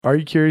Are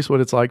you curious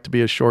what it's like to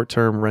be a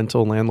short-term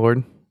rental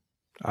landlord?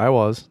 I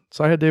was,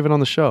 so I had David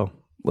on the show.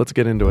 Let's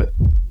get into it.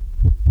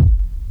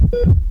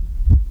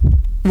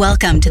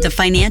 Welcome to the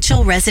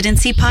Financial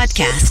Residency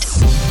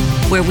Podcast,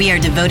 where we are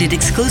devoted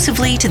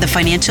exclusively to the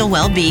financial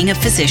well-being of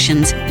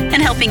physicians and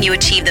helping you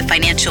achieve the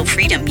financial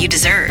freedom you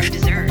deserve.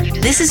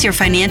 This is your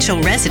financial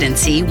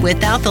residency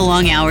without the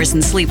long hours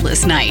and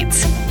sleepless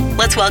nights.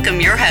 Let's welcome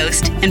your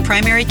host and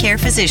primary care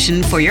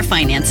physician for your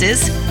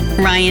finances,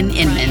 Ryan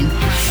Inman.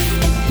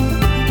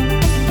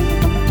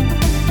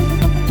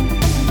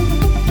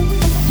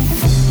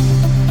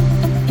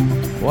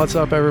 What's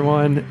up,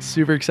 everyone?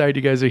 Super excited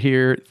you guys are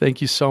here.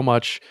 Thank you so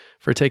much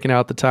for taking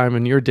out the time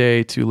in your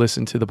day to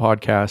listen to the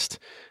podcast.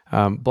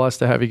 Blessed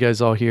to have you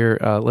guys all here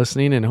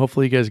listening, and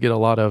hopefully you guys get a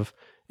lot of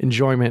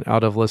enjoyment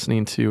out of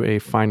listening to a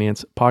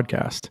finance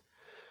podcast.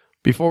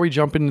 Before we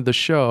jump into the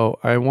show,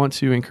 I want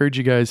to encourage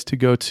you guys to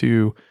go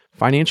to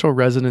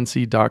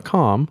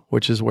financialresidency.com,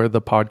 which is where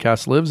the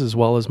podcast lives, as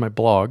well as my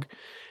blog.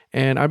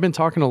 And I've been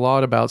talking a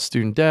lot about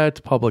student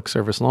debt, public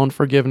service loan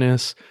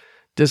forgiveness,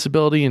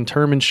 disability and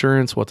term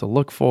insurance, what to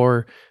look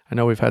for. I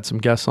know we've had some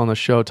guests on the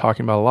show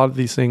talking about a lot of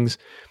these things.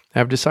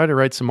 I've decided to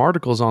write some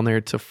articles on there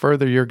to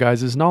further your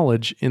guys'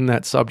 knowledge in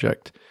that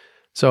subject.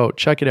 So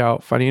check it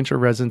out,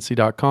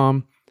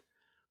 financialresidency.com.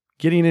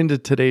 Getting into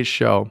today's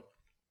show,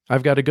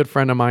 I've got a good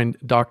friend of mine,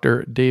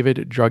 Dr.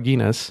 David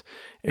Draginas,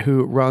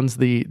 who runs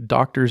the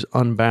Doctors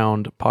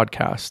Unbound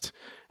podcast.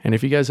 And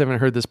if you guys haven't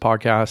heard this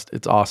podcast,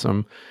 it's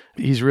awesome.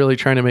 He's really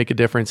trying to make a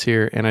difference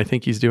here, and I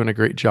think he's doing a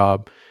great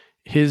job.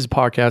 His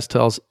podcast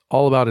tells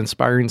all about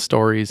inspiring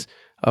stories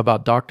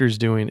about doctors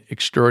doing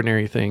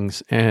extraordinary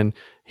things, and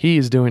he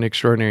is doing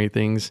extraordinary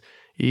things.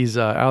 He's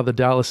out of the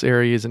Dallas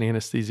area. He's an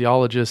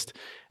anesthesiologist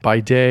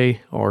by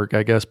day, or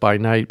I guess by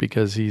night,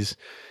 because he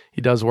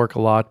does work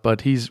a lot,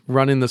 but he's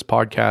running this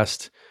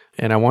podcast,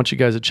 and I want you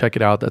guys to check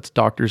it out. That's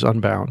Doctors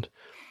Unbound.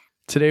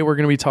 Today, we're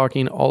going to be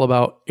talking all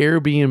about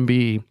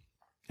Airbnb.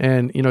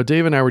 And,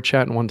 Dave and I were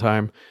chatting one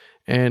time,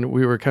 and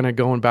we were kind of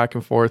going back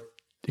and forth,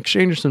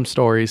 exchanging some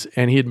stories,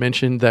 and he had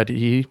mentioned that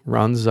he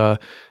runs an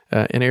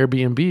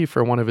Airbnb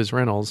for one of his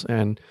rentals.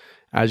 And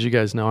as you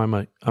guys know, I'm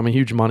a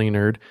huge money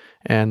nerd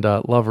and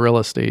love real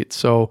estate.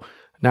 So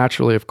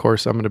naturally, of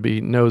course, I'm going to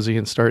be nosy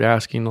and start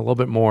asking a little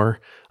bit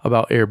more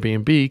about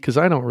Airbnb, because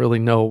I don't really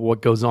know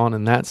what goes on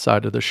in that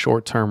side of the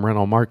short-term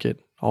rental market.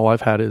 All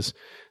I've had is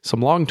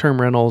some long-term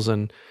rentals,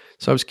 and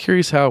so I was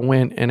curious how it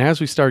went. And as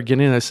we started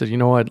getting in, I said, you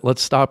know what,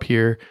 let's stop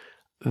here.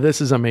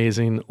 This is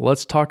amazing.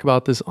 Let's talk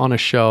about this on a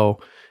show,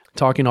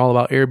 talking all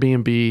about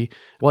Airbnb,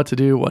 what to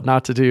do, what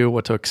not to do,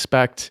 what to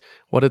expect,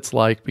 what it's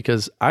like,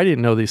 because I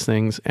didn't know these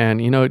things. And,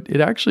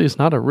 it actually is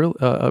not a real,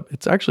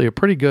 it's actually a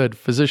pretty good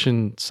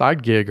physician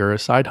side gig or a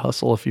side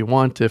hustle if you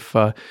want, if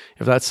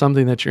that's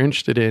something that you're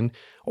interested in,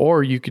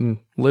 or you can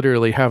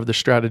literally have the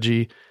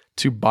strategy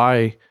to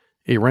buy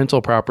a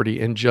rental property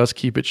and just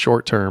keep it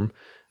short term.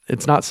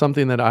 It's not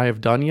something that I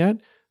have done yet,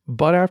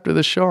 but after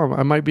the show,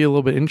 I might be a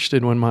little bit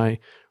interested when my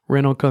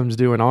rental comes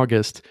due in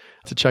August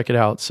to check it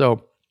out.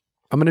 So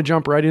I'm going to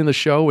jump right into the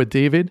show with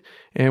David,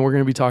 and we're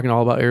going to be talking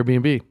all about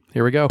Airbnb.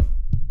 Here we go.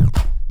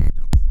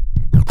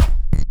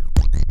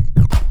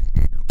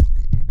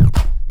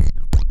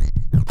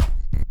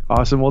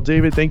 Awesome. Well,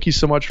 David, thank you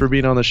so much for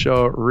being on the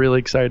show. Really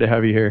excited to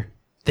have you here.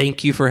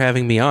 Thank you for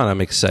having me on.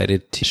 I'm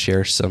excited to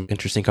share some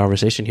interesting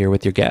conversation here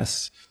with your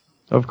guests.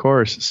 Of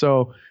course.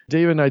 So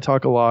David and I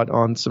talk a lot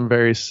on some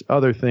various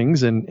other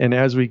things. And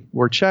as we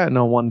were chatting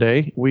on one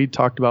day, we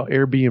talked about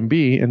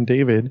Airbnb, and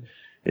David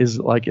is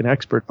like an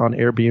expert on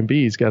Airbnb.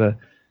 He's got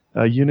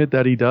a unit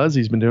that he does.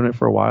 He's been doing it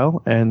for a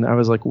while. And I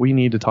was like, we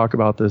need to talk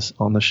about this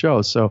on the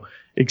show. So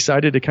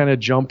excited to kind of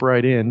jump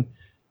right in.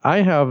 I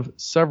have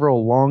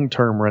several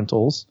long-term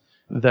rentals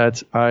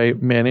that I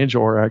manage,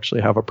 or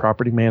actually have a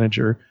property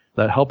manager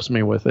that helps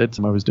me with it.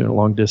 I was doing a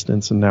long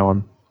distance, and now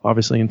I'm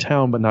obviously in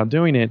town, but not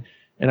doing it.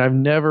 And I've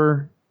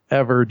never,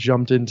 ever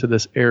jumped into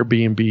this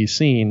Airbnb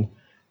scene.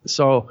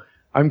 So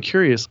I'm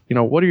curious,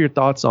 what are your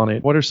thoughts on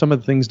it? What are some of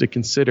the things to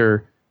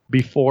consider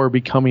before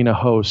becoming a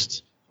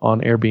host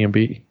on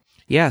Airbnb?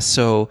 Yeah,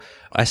 so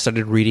I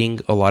started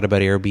reading a lot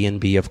about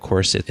Airbnb. Of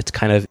course, it's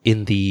kind of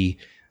in the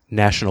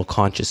national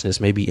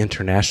consciousness, maybe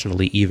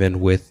internationally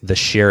even, with the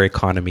share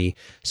economy.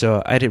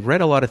 So I had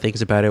read a lot of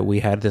things about it. We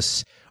had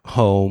this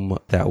home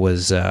that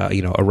was, a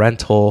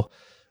rental,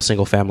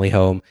 single family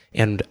home.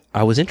 And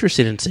I was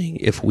interested in seeing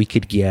if we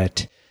could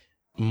get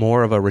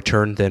more of a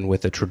return than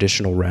with a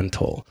traditional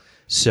rental.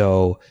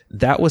 So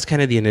that was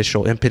kind of the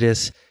initial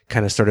impetus,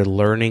 kind of started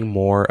learning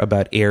more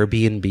about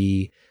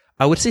Airbnb.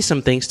 I would say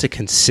some things to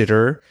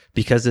consider,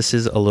 because this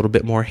is a little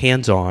bit more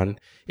hands-on,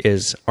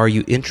 is, are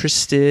you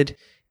interested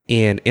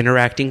in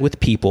interacting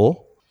with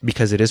people?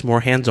 Because it is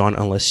more hands-on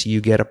unless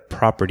you get a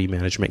property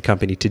management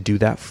company to do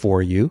that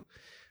for you.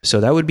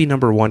 So that would be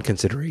number one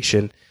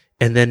consideration.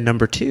 And then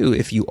number two,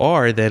 if you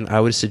are, then I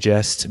would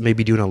suggest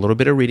maybe doing a little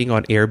bit of reading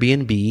on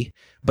Airbnb,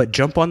 but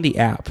jump on the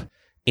app.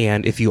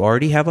 And if you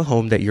already have a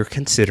home that you're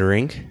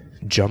considering,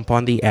 jump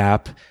on the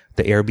app,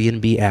 the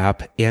Airbnb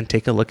app, and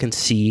take a look and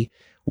see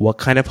what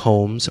kind of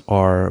homes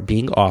are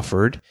being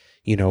offered,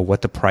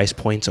 what the price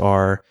points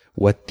are,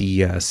 what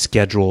the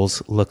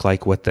schedules look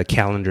like, what the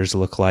calendars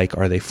look like.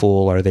 Are they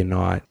full? Are they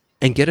not?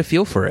 And get a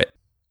feel for it.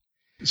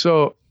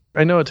 So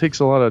I know it takes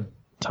a lot of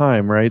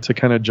time, right, to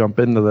kind of jump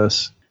into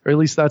this, or at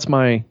least that's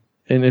my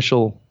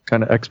initial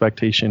kind of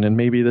expectation. And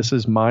maybe this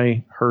is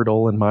my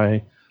hurdle and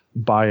my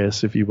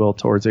bias, if you will,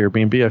 towards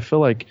Airbnb. I feel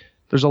like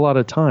there's a lot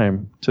of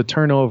time to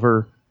turn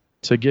over,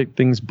 to get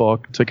things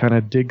booked, to kind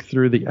of dig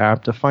through the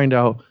app, to find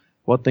out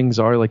what things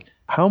are. Like,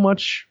 how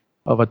much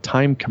of a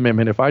time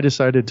commitment, if I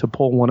decided to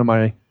pull one of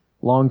my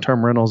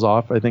long-term rentals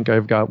off, I think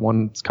I've got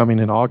one that's coming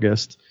in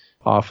August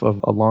off of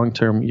a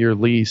long-term year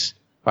lease.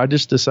 I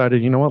just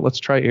decided, you know what, let's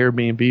try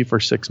Airbnb for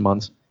 6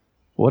 months.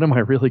 What am I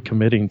really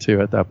committing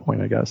to at that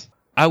point, I guess?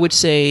 I would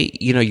say,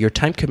 your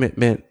time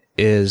commitment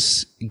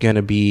is going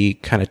to be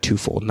kind of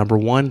twofold. Number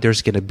one,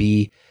 there's going to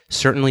be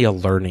certainly a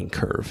learning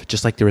curve,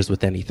 just like there is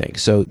with anything.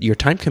 So your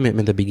time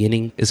commitment at the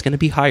beginning is going to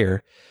be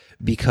higher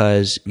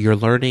because you're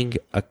learning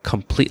a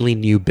completely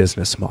new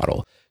business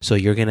model. So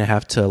you're going to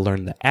have to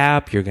learn the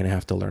app. You're going to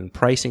have to learn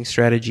pricing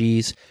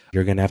strategies.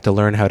 You're going to have to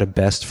learn how to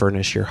best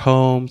furnish your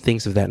home,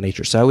 things of that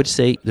nature. So I would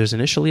say there's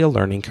initially a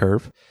learning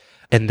curve.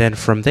 And then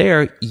from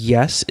there,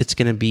 yes, it's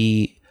going to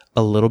be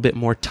a little bit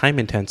more time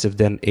intensive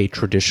than a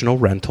traditional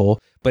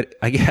rental. But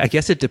I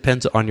guess it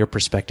depends on your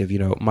perspective.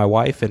 My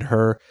wife and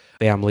her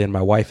family, and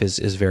my wife is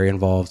very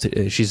involved.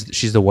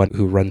 She's the one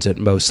who runs it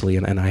mostly,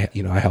 and I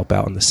help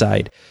out on the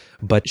side.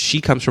 But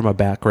she comes from a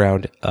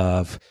background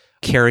of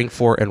caring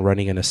for and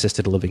running an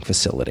assisted living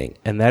facility.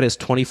 And that is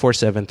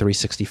 24/7,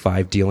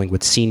 365 dealing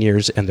with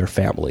seniors and their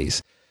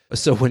families.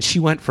 So when she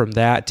went from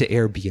that to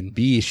Airbnb,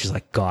 she's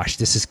like, gosh,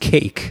 this is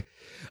cake.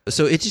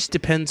 So it just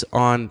depends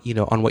on,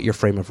 on what your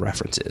frame of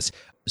reference is.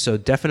 So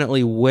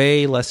definitely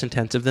way less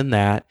intensive than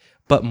that,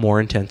 but more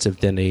intensive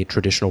than a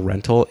traditional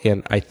rental.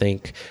 And I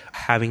think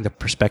having the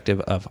perspective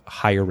of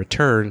higher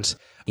returns,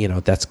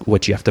 that's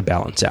what you have to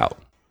balance out.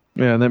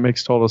 Yeah, that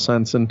makes total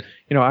sense. And,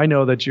 I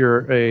know that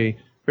you're a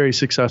very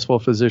successful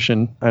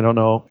physician. I don't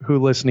know who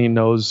listening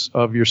knows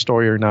of your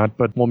story or not,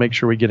 but we'll make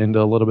sure we get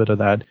into a little bit of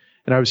that.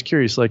 And I was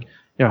curious,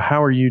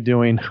 how are you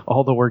doing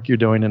all the work you're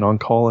doing and on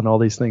call and all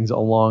these things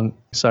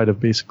alongside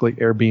of basically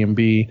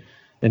Airbnb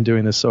and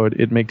doing this? So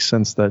it makes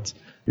sense that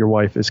your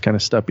wife is kind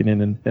of stepping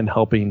in and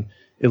helping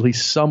at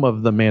least some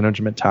of the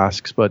management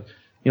tasks. But,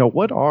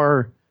 what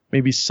are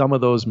maybe some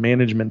of those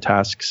management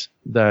tasks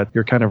that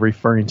you're kind of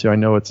referring to? I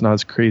know it's not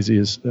as crazy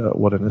as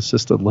what an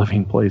assisted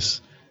living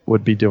place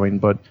would be doing,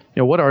 but,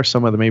 what are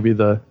some of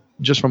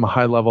just from a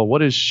high level,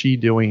 what is she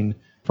doing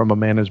from a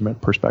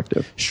management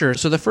perspective? Sure.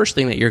 So the first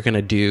thing that you're going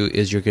to do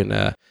is you're going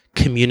to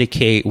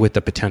communicate with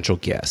the potential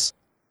guests.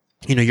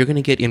 You're going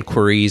to get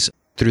inquiries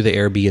through the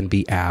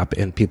Airbnb app,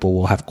 and people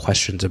will have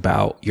questions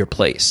about your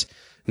place.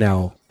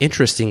 Now,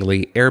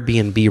 interestingly,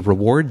 Airbnb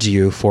rewards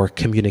you for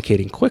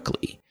communicating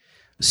quickly.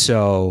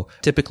 So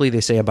typically they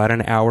say about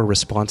an hour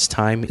response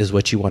time is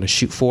what you want to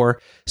shoot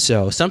for.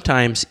 So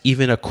sometimes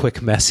even a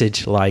quick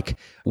message like,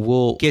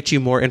 we'll get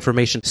you more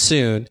information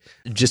soon,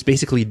 just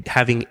basically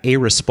having a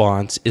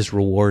response is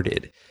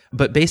rewarded.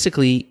 But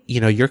basically,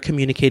 you're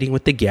communicating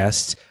with the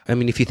guests. I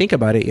mean, if you think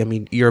about it,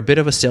 you're a bit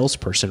of a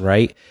salesperson,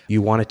 right?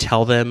 You want to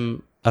tell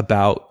them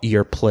about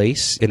your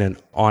place in an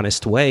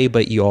honest way,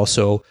 but you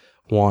also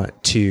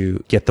want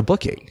to get the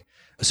booking.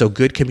 So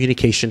good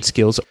communication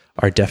skills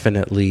are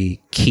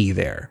definitely key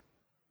there.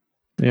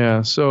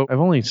 Yeah. So I've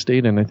only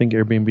stayed in, I think,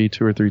 Airbnb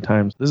 2 or 3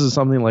 times. This is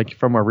something like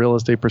from a real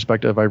estate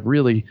perspective, I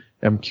really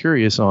am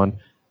curious on,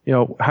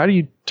 how do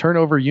you turn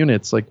over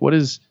units? Like, what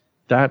is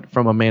that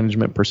from a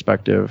management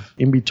perspective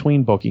in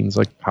between bookings?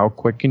 Like, how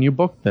quick can you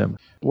book them?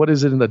 What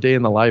is it in the day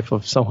in the life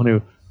of someone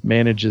who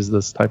manages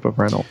this type of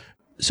rental?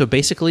 So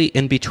basically,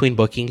 in between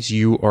bookings,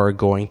 you are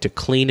going to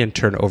clean and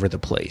turn over the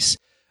place.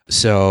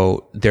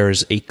 So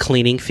there's a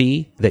cleaning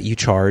fee that you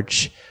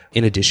charge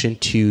in addition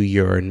to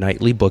your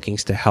nightly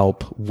bookings to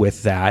help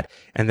with that.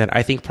 And then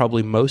I think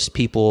probably most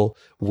people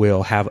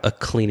will have a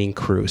cleaning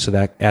crew. So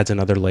that adds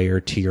another layer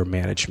to your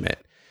management.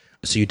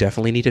 So you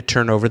definitely need to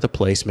turn over the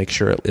place, make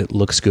sure it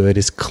looks good,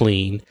 is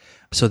clean.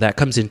 So that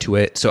comes into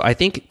it. So I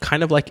think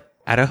kind of like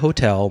at a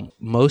hotel,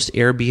 most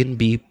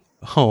Airbnb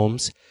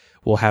homes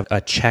will have a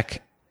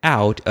check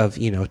out of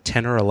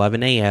 10 or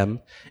 11 a.m.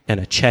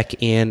 and a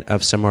check-in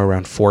of somewhere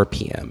around 4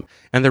 p.m.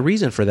 And the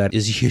reason for that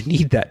is you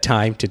need that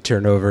time to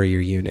turn over your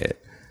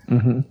unit.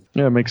 Mm-hmm.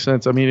 Yeah, it makes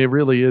sense. I mean, it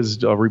really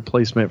is a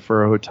replacement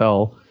for a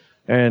hotel.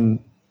 And,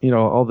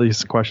 all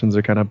these questions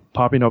are kind of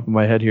popping up in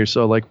my head here.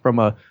 So like from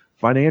a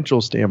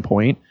financial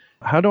standpoint,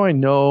 how do I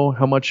know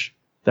how much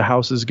the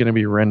house is going to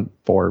be rent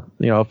for?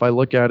 If I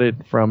look at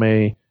it from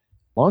a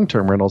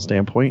long-term rental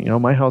standpoint,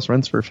 my house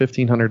rents for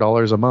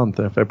 $1,500 a month.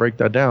 And if I break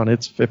that down,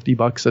 it's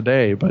 $50 a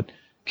day. But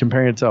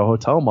comparing it to a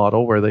hotel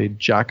model where they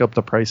jack up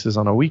the prices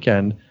on a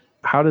weekend,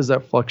 how does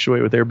that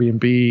fluctuate with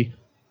Airbnb?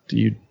 Do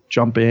you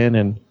jump in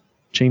and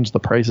change the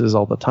prices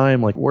all the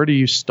time? Like, where do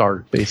you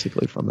start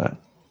basically from that?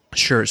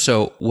 Sure.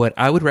 So what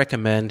I would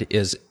recommend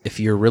is if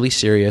you're really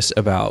serious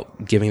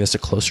about giving this a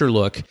closer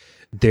look,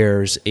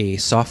 There's a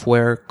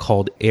software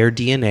called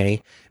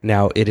AirDNA.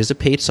 Now, it is a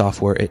paid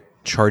software. It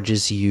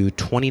charges you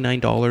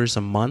 $29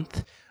 a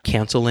month.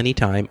 Cancel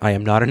anytime. I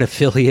am not an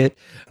affiliate.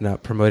 I'm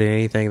not promoting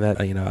anything that,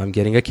 I'm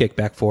getting a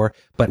kickback for,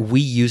 but we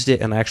used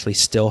it and I actually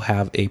still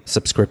have a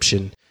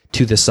subscription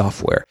to the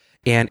software.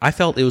 And I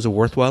felt it was a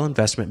worthwhile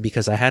investment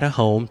because I had a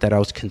home that I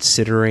was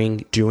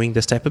considering doing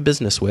this type of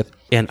business with,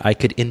 and I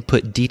could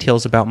input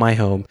details about my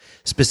home,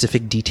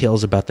 specific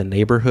details about the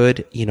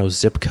neighborhood,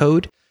 zip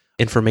code,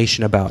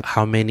 information about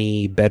how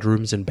many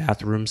bedrooms and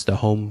bathrooms the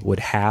home would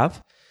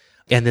have.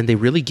 And then they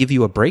really give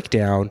you a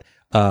breakdown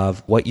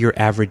of what your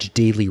average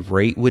daily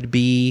rate would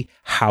be,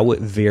 how it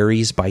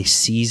varies by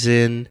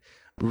season.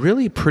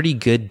 Really pretty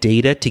good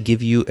data to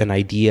give you an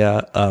idea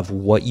of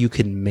what you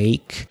can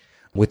make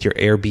with your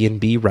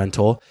Airbnb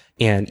rental,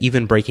 and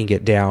even breaking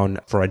it down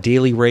for a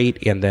daily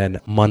rate and then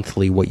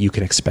monthly what you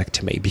can expect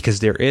to make. Because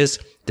there is,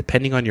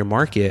 depending on your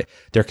market,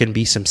 there can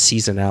be some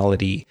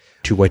seasonality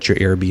to what your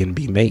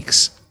Airbnb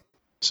makes.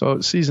 So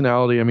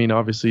seasonality,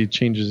 obviously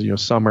changes.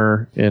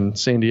 Summer in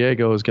San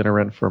Diego is going to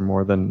rent for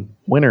more than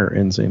winter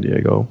in San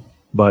Diego.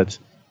 But,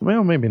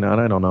 maybe not.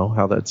 I don't know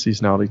how that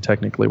seasonality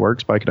technically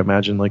works. But I can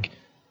imagine,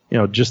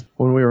 just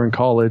when we were in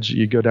college,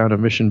 you go down to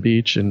Mission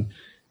Beach, and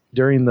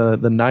during the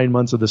 9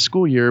 months of the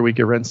school year, we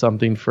could rent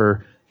something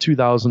for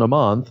 $2,000 a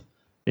month,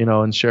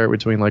 and share it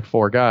between like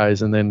 4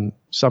 guys. And then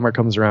summer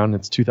comes around,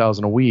 it's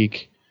 $2,000 a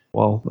week.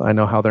 Well, I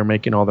know how they're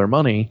making all their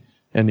money.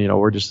 And,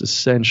 we're just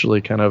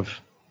essentially kind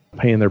of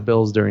paying their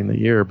bills during the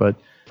year. But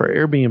for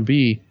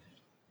Airbnb,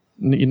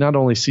 not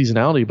only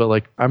seasonality,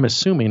 but I'm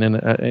assuming,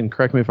 and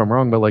correct me if I'm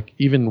wrong, but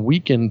even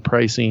weekend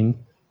pricing,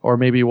 or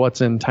maybe what's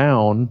in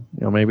town,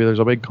 maybe there's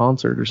a big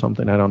concert or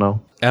something. I don't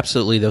know.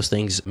 Absolutely. Those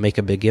things make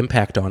a big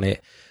impact on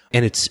it.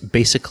 And it's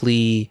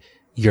basically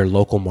your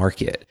local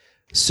market.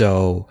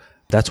 So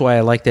that's why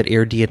I like that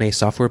AirDNA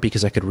software,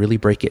 because I could really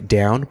break it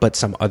down. But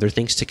some other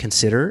things to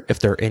consider: if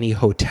there are any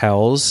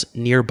hotels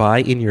nearby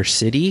in your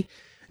city,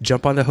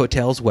 jump on the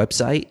hotel's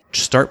website,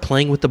 start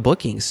playing with the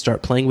bookings,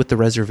 start playing with the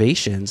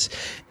reservations,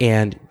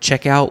 and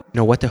check out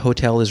what the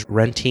hotel is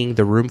renting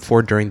the room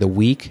for during the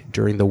week,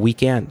 during the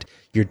weekend.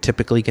 You're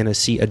typically going to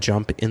see a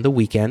jump in the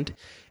weekend.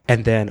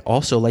 And then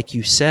also, like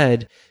you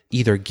said,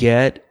 either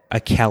get a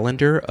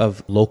calendar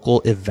of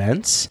local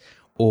events,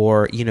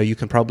 or, you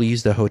can probably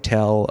use the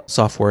hotel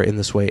software in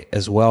this way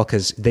as well,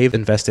 because they've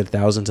invested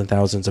thousands and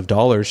thousands of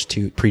dollars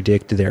to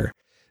predict their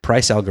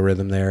price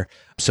algorithm there.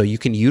 So you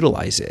can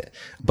utilize it.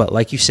 But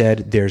like you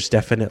said, there's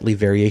definitely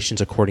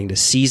variations according to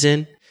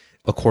season,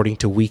 according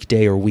to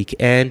weekday or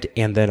weekend.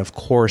 And then, of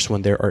course,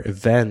 when there are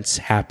events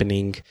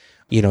happening,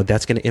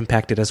 that's going to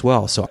impact it as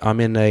well. So I'm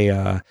in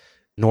a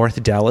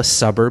North Dallas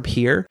suburb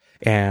here,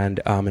 and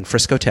in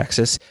Frisco,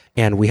 Texas,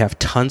 and we have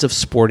tons of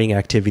sporting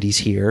activities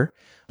here.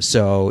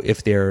 So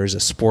if there's a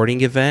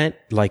sporting event,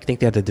 I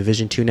think they have the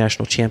Division II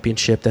National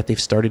Championship that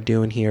they've started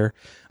doing here.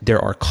 There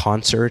are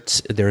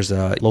concerts. There's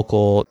a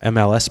local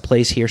MLS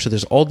plays here. So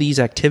there's all these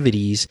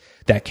activities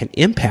that can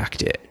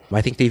impact it.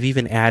 I think they've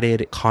even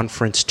added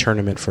conference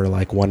tournament for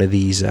one of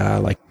these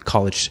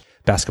college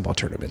basketball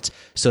tournaments.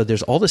 So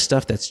there's all this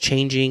stuff that's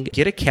changing.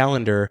 Get a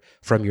calendar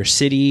from your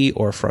city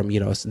or from,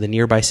 the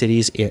nearby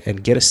cities,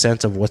 and get a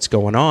sense of what's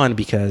going on,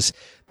 because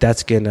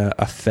that's going to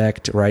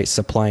affect,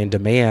 supply and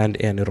demand,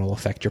 and it'll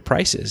affect your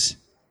prices.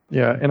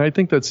 Yeah. And I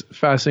think that's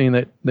fascinating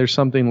that there's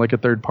something like a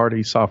third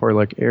party software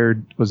like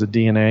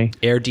AirDNA.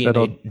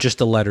 AirDNA, just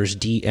the letters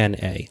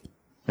DNA.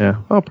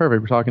 Yeah. Oh,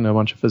 perfect. We're talking to a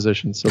bunch of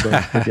physicians, so they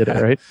get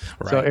it, right?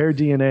 Right. So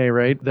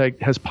AirDNA,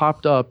 that has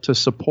popped up to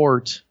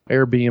support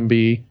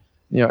Airbnb.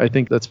 I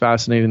think that's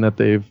fascinating that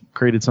they've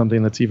created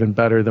something that's even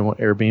better than what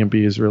Airbnb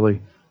is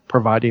really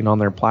providing on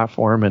their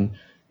platform. And,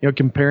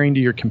 comparing to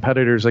your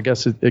competitors, I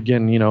guess,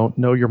 again,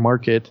 know your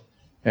market.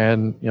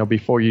 And,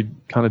 before you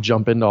kind of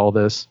jump into all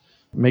this,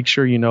 make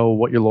sure you know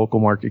what your local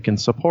market can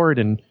support,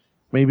 and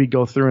maybe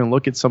go through and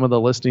look at some of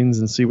the listings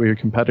and see what your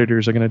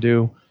competitors are going to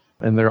do.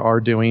 And they are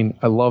doing.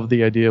 I love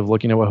the idea of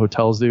looking at what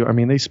hotels do.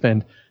 They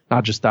spend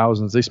not just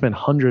thousands, they spend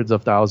hundreds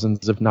of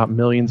thousands, if not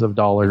millions of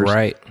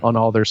dollars on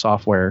all their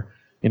software.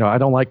 I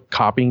don't like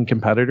copying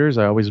competitors.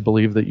 I always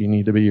believe that you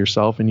need to be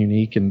yourself and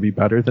unique and be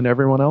better than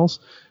everyone else,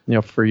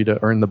 for you to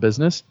earn the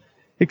business.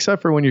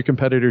 Except for when your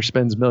competitor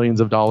spends millions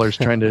of dollars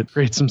trying to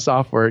create some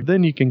software,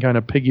 then you can kind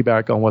of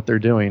piggyback on what they're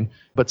doing,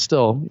 but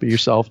still be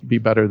yourself, be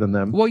better than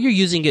them. Well, you're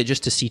using it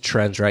just to see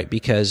trends, right?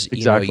 Because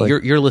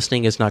your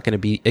listing is not going to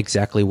be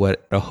exactly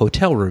what a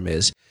hotel room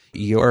is.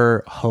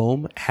 Your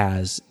home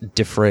has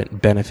different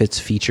benefits,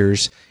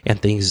 features,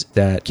 and things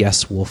that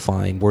guests will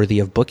find worthy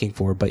of booking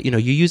for. But, you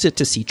use it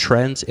to see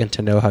trends and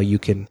to know how you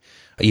can,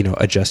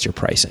 adjust your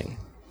pricing.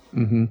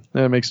 Mm-hmm.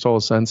 That makes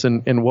total sense.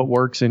 And what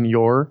works in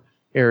your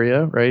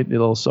area, right? The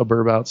little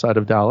suburb outside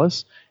of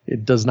Dallas,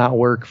 it does not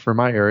work for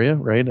my area,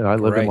 right? And I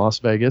live in Las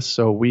Vegas.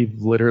 So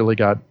we've literally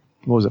got,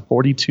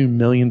 42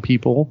 million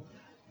people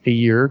a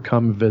year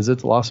come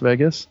visit Las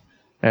Vegas.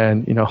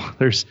 And,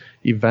 there's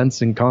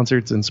events and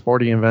concerts and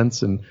sporting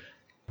events and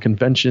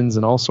conventions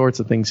and all sorts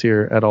of things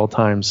here at all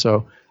times.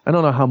 So I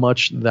don't know how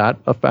much that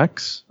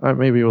affects.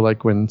 Maybe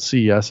like when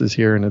CES is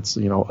here and it's,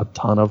 a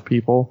ton of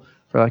people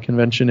for that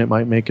convention, it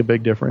might make a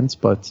big difference.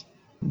 But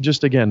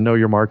just again, know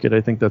your market.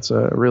 I think that's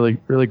a really,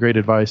 really great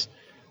advice.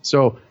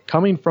 So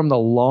coming from the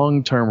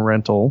long-term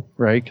rental,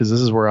 right? Because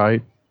this is where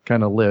I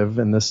kind of live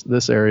in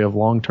this area of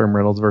long-term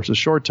rentals versus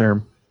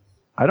short-term.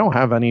 I don't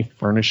have any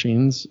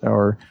furnishings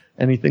or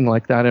anything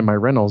like that in my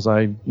rentals.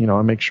 I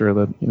make sure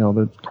that,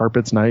 the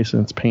carpet's nice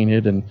and it's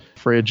painted and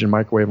fridge and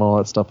microwave and all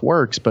that stuff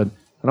works, but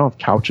I don't have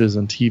couches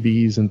and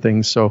TVs and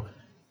things. So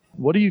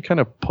what do you kind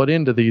of put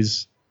into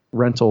these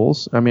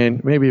rentals? I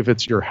mean, maybe if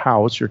it's your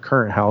house, your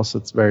current house,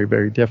 it's very,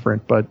 very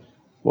different, but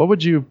what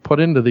would you put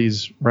into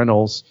these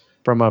rentals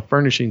from a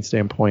furnishing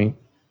standpoint?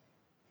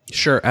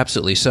 Sure,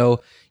 absolutely.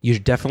 So you're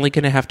definitely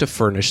going to have to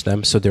furnish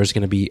them. So there's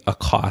going to be a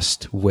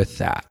cost with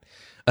that.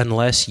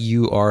 Unless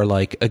you are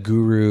like a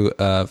guru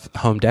of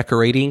home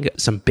decorating,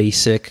 some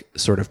basic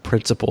sort of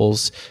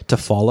principles to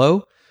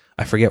follow.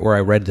 I forget where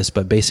I read this,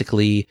 but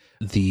basically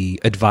the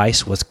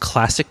advice was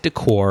classic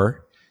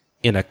decor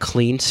in a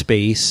clean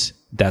space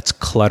that's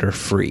clutter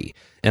free.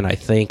 And I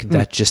think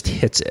that just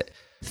hits it.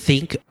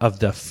 Think of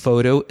the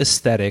photo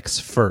aesthetics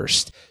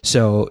first.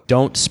 So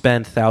don't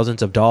spend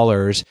thousands of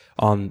dollars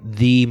on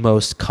the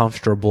most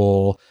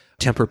comfortable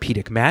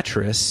Tempur-Pedic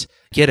mattress.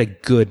 Get a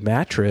good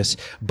mattress,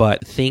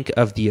 but think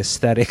of the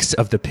aesthetics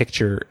of the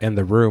picture and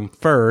the room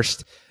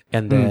first,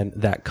 and then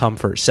that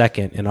comfort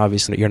second. And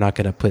obviously, you're not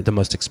going to put the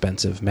most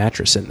expensive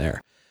mattress in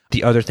there.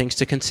 The other things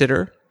to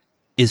consider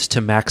is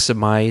to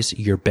maximize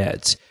your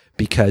beds,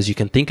 because you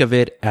can think of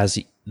it as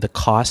the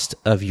cost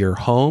of your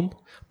home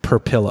per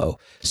pillow.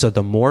 So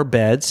the more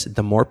beds,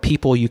 the more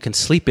people you can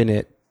sleep in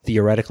it,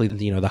 theoretically,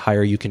 the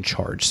higher you can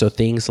charge. So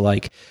things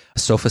like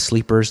sofa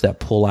sleepers that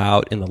pull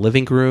out in the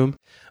living room.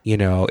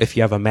 If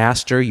you have a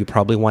master, you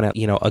probably want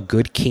a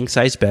good king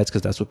size beds,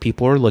 because that's what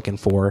people are looking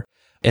for.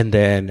 And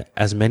then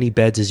as many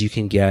beds as you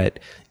can get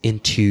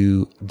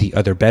into the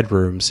other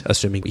bedrooms,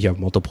 assuming you have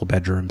multiple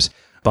bedrooms,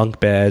 bunk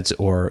beds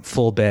or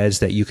full beds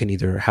that you can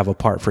either have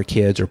apart for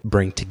kids or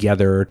bring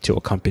together to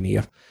accompany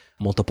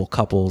multiple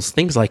couples,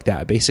 things like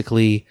that.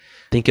 Basically,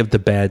 think of the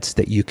beds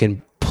that you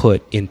can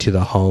put into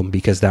the home,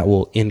 because that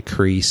will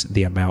increase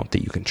the amount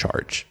that you can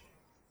charge.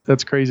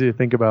 That's crazy to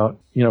think about.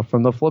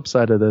 From the flip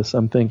side of this,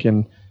 I'm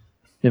thinking,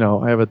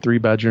 I have a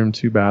 3-bedroom,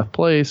 2-bath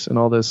place and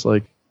all this.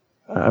 Like,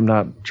 I'm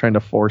not trying to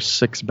force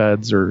 6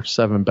 beds or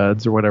 7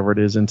 beds or whatever it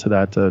is into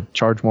that to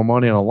charge more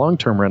money on a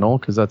long-term rental,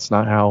 because that's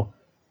not how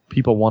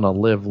people want to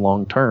live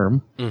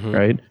long-term,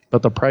 right?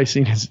 But the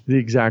pricing is the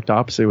exact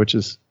opposite, which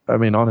is,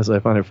 honestly, I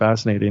find it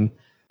fascinating,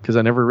 because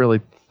I never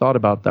really thought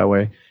about it that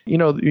way.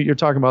 You're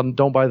talking about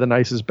don't buy the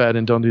nicest bed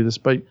and don't do this,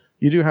 but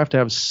you do have to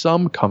have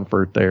some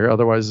comfort there.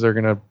 Otherwise, they're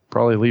going to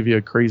probably leave you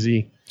a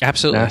crazy,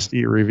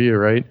 nasty review,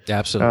 right?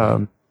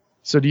 Absolutely.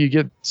 So do you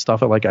get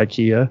stuff at like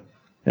IKEA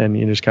and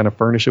you just kind of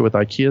furnish it with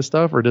IKEA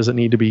stuff, or does it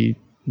need to be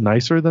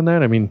nicer than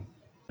that?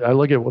 I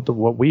look at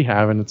what we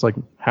have, and it's like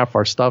half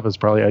our stuff is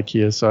probably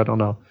IKEA. So I don't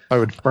know. I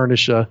would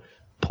furnish a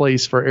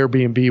place for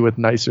Airbnb with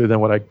nicer than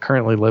what I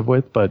currently live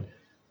with, but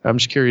I'm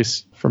just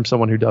curious from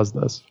someone who does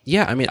this.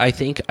 Yeah, I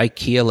think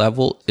IKEA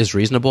level is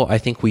reasonable. I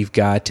think we've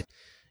got,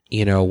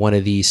 one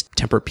of these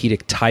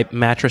Tempur-Pedic type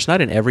mattress, not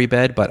in every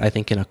bed, but I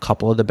think in a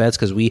couple of the beds,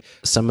 because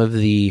some of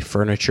the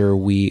furniture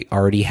we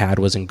already had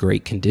was in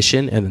great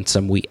condition, and then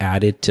some we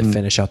added to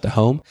finish out the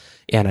home.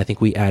 And I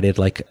think we added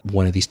like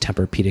one of these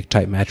Tempur-Pedic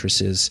type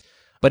mattresses,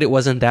 but it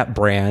wasn't that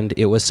brand.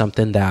 It was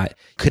something that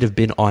could have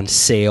been on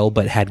sale,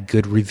 but had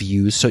good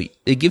reviews. So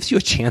it gives you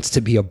a chance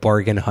to be a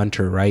bargain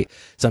hunter, right?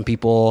 Some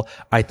people,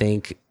 I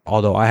think,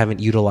 although I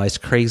haven't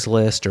utilized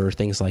Craigslist or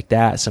things like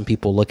that, some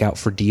people look out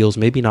for deals,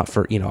 maybe not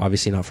for,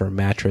 obviously not for a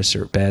mattress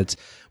or beds,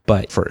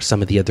 but for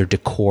some of the other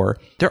decor.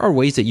 There are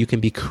ways that you can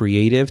be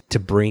creative to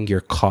bring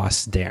your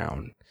costs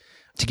down.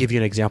 To give you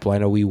an example, I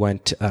know we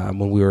went,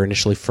 when we were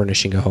initially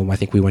furnishing a home, I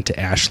think we went to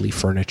Ashley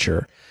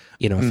Furniture.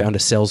 I found a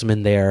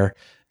salesman there,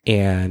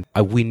 and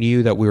we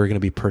knew that we were going to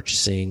be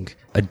purchasing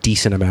a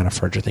decent amount of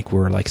furniture. I think we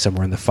were like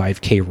somewhere in the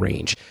 $5,000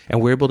 range. And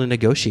we were able to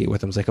negotiate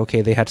with them. It's like,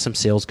 okay, they had some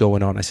sales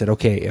going on. I said,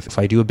 okay, if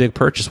I do a big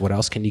purchase, what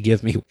else can you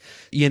give me?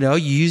 You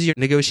use your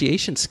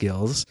negotiation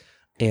skills,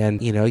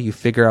 and, you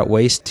figure out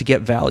ways to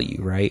get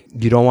value, right?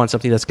 You don't want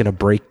something that's going to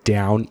break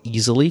down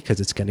easily because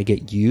it's going to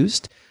get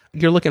used.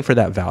 You're looking for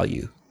that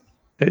value.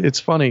 It's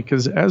funny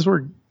because as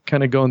we're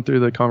kind of going through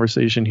the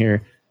conversation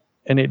here,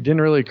 and it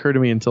didn't really occur to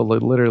me until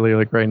literally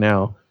like right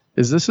now,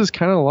 this is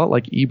kind of a lot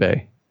like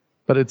eBay,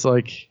 but it's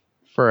like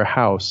for a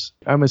house.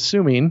 I'm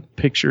assuming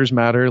pictures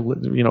matter,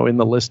 in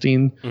the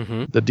listing,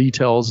 the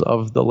details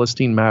of the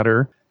listing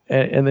matter.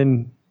 And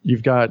then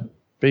you've got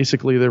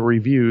basically the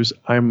reviews.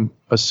 I'm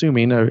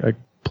assuming,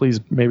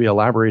 please maybe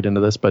elaborate into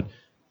this, but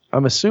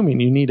I'm assuming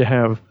you need to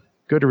have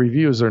good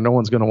reviews or no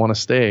one's going to want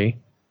to stay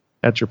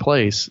at your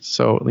place.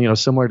 So,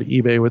 similar to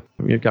eBay with,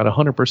 you've got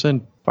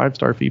 100%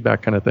 5-star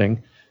feedback kind of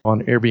thing.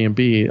 On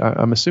Airbnb,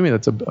 I'm assuming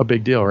that's a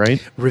big deal,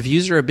 right?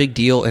 Reviews are a big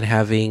deal, and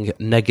having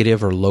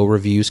negative or low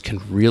reviews can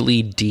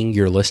really ding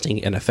your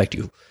listing and affect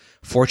you.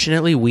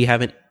 Fortunately, we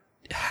haven't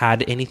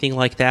had anything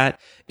like that.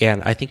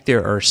 And I think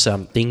there are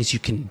some things you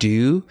can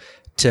do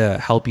to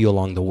help you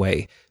along the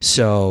way.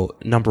 So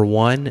number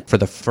one, for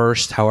the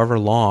first however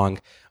long,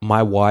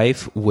 my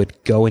wife would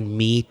go and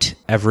meet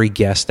every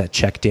guest that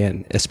checked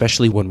in,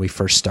 especially when we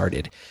first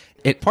started.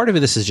 Part of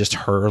this is just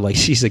her. Like,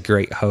 she's a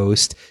great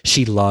host.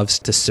 She loves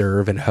to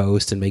serve and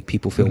host and make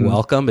people feel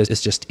welcome.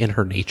 It's just in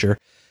her nature.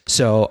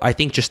 So I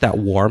think just that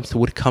warmth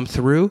would come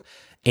through,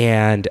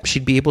 and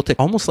she'd be able to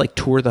almost like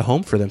tour the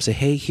home for them, say,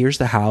 hey, here's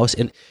the house.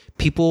 And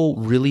people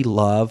really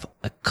love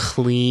a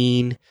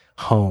clean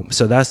home.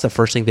 So that's the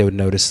first thing they would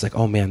notice. It's like,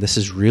 oh man, this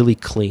is really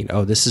clean.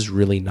 Oh, this is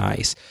really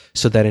nice.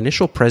 So that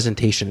initial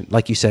presentation,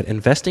 like you said,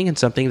 investing in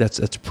something that's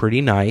pretty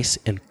nice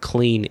and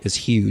clean is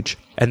huge.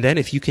 And then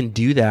if you can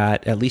do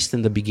that, at least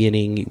in the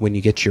beginning, when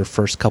you get your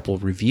first couple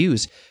of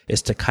reviews,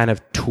 is to kind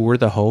of tour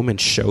the home and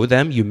show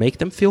them. You make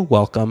them feel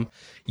welcome.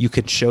 You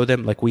could show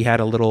them, like we had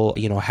a little,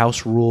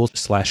 house rules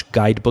 /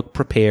 guidebook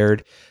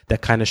prepared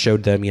that kind of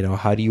showed them,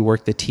 how do you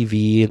work the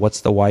TV?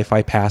 What's the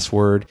Wi-Fi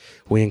password?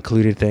 We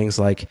included things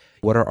like,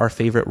 what are our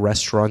favorite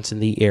restaurants in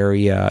the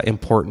area?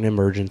 Important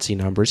emergency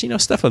numbers,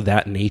 stuff of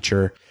that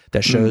nature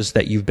that shows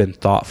that you've been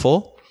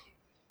thoughtful.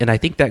 And I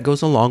think that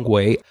goes a long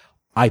way.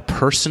 I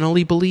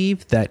personally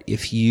believe that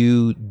if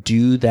you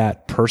do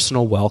that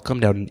personal welcome,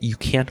 now you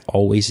can't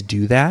always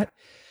do that.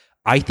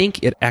 I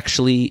think it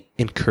actually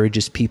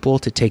encourages people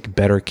to take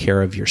better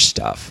care of your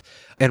stuff.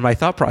 And my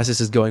thought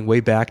process is going way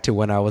back to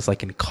when I was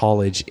like in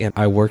college and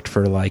I worked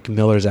for like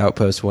Miller's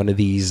Outpost, one of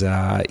these,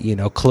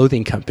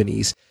 clothing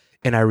companies.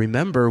 And I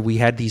remember we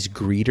had these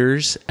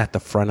greeters at the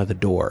front of the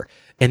door.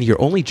 And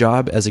your only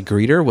job as a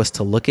greeter was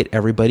to look at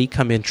everybody,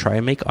 come in, try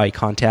and make eye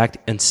contact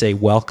and say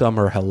welcome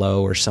or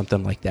hello or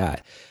something like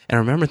that. And I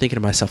remember thinking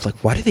to myself,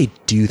 like, why do they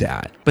do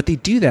that? But they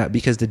do that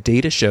because the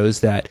data shows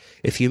that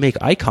if you make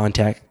eye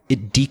contact,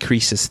 it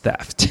decreases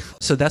theft.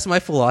 So that's my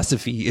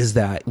philosophy, is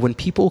that when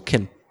people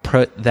can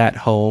put that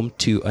home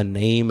to a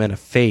name and a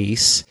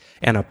face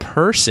and a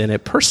person,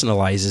 it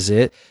personalizes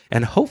it,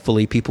 and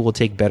hopefully people will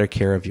take better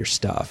care of your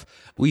stuff.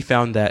 We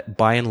found that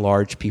by and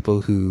large,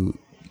 people who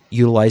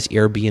utilize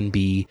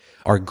Airbnb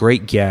are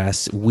great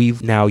guests.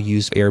 We've now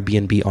used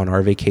Airbnb on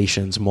our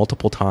vacations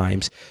multiple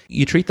times.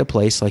 You treat the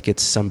place like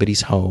it's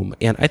somebody's home.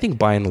 And I think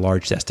by and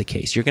large, that's the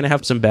case. You're going to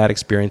have some bad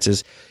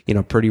experiences,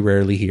 pretty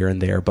rarely here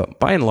and there, but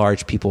by and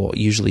large, people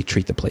usually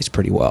treat the place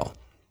pretty well.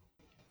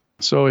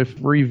 So if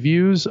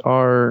reviews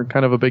are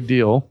kind of a big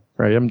deal,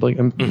 right? I'm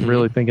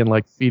really thinking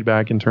like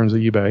feedback in terms of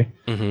eBay.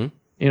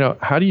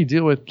 How do you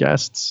deal with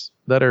guests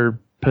that are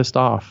pissed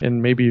off?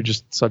 And maybe you're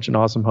just such an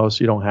awesome host,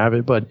 you don't have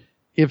it, but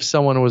if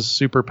someone was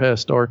super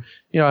pissed, or,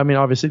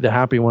 obviously the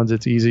happy ones,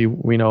 it's easy,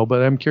 we know,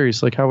 but I'm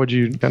curious, like, how would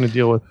you kind of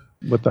deal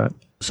with that?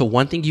 So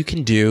one thing you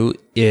can do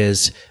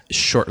is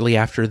shortly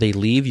after they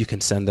leave, you can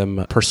send them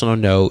a personal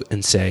note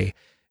and say,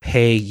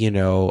 hey,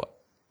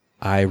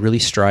 I really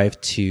strive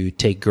to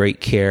take great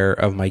care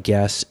of my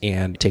guests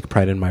and take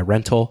pride in my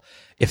rental.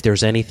 If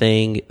there's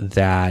anything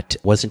that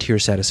wasn't to your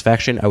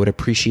satisfaction, I would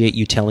appreciate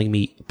you telling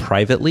me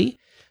privately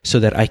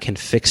so that I can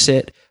fix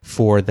it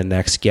for the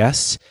next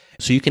guests.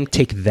 So you can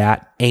take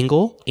that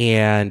angle.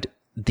 And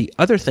the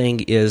other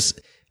thing is,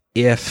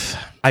 if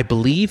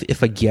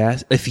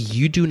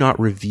you do not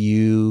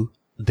review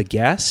the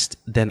guest,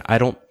 then I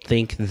don't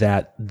think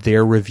that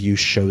their review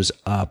shows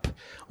up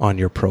on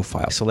your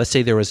profile. So let's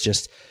say there was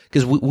just,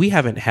 because we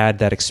haven't had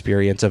that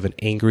experience of an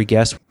angry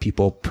guest.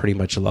 People pretty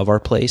much love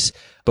our place,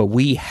 but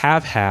we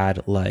have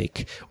had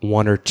like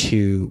one or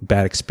two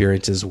bad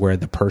experiences where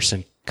the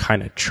person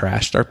kind of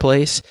trashed our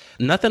place.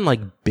 Nothing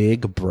like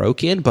big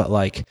broken, but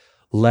like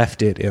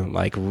left it in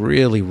like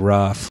really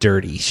rough,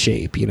 dirty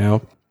shape,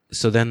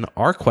 So then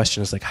our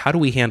question is like, how do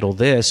we handle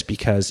this?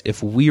 Because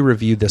if we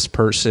review this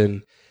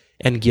person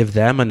and give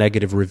them a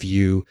negative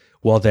review,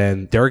 well,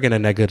 then they're going to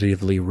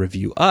negatively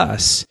review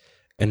us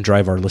and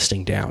drive our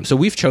listing down. So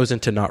we've chosen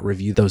to not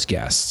review those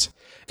guests.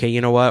 Okay,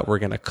 you know what? We're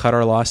going to cut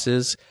our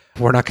losses.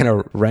 We're not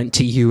going to rent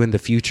to you in the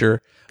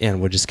future.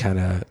 And we'll just kind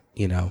of,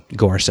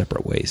 go our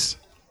separate ways.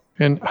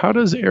 And how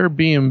does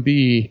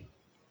Airbnb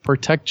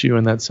protect you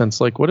in that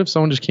sense? Like, what if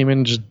someone just came in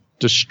and just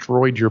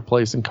destroyed your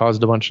place and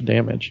caused a bunch of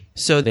damage?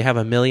 So they have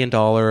 $1 million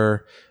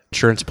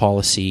insurance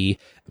policy,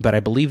 but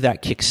I believe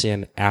that kicks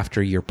in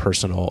after your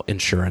personal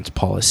insurance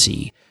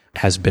policy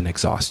has been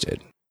exhausted.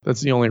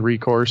 That's the only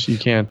recourse. You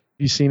can't.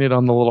 You've seen it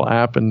on the little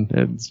app, and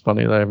it's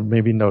funny that I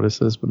maybe noticed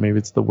this, but maybe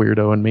it's the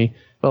weirdo in me.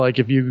 But like,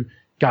 if you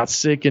got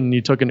sick and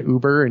you took an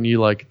Uber and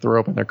you like throw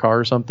up in their car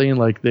or something,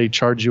 like they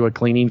charge you a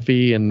cleaning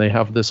fee, and they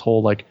have this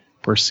whole like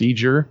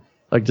procedure.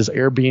 Like, does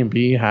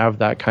Airbnb have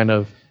that kind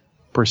of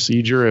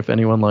procedure if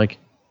anyone like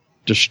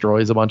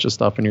destroys a bunch of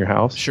stuff in your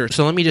house? Sure.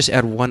 So let me just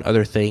add one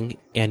other thing,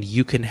 and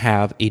you can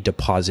have a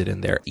deposit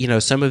in there.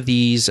 Some of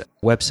these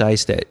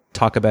websites that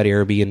talk about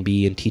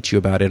Airbnb and teach you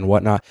about it and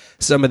whatnot,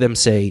 some of them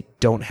say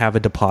don't have a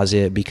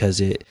deposit because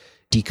it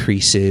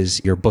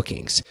decreases your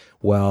bookings.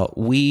 Well,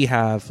 we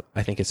have,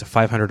 I think it's a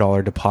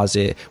 $500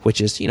 deposit, which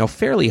is,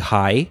 fairly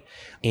high,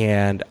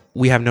 and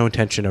we have no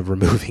intention of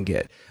removing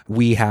it.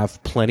 We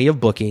have plenty of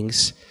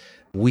bookings.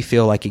 we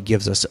feel like it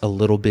gives us a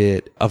little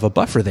bit of a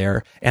buffer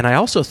there. And I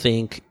also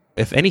think,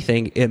 if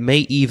anything, it may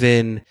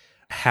even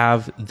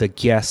have the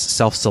guests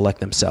self-select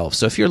themselves.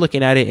 So if you're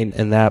looking at it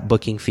and that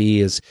booking fee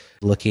is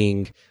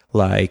looking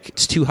like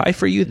it's too high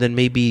for you, then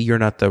maybe you're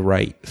not the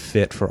right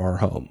fit for our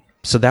home.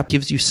 So that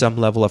gives you some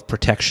level of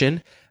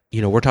protection.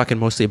 We're talking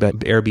mostly about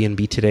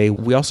Airbnb today.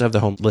 We also have the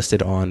home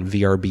listed on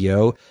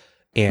VRBO.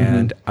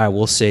 And I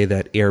will say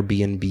that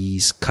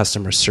Airbnb's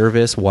customer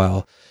service,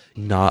 while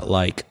not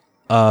like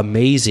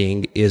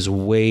amazing, is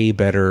way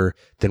better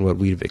than what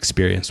we've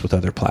experienced with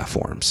other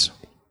platforms.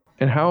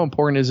 And how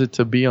important is it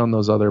to be on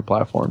those other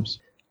platforms?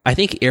 I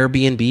think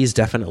Airbnb is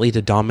definitely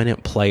the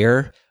dominant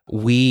player.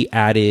 We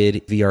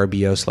added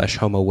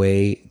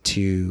VRBO/HomeAway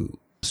to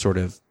sort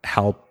of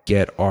help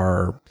get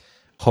our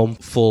home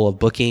full of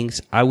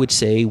bookings. I would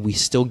say we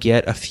still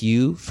get a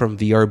few from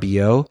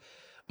VRBO,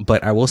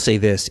 but I will say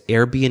this,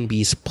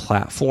 Airbnb's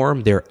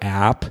platform, their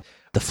app,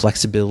 the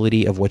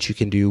flexibility of what you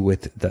can do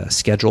with the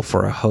schedule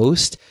for a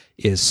host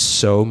is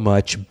so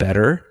much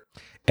better.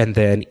 And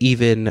then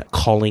even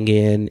calling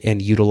in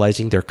and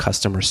utilizing their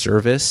customer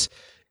service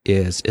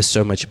is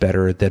so much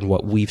better than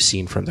what we've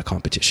seen from the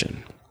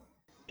competition.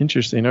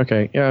 Interesting.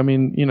 Okay. Yeah. I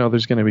mean,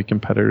 there's going to be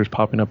competitors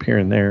popping up here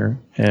and there.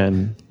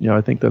 And,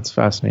 I think that's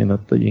fascinating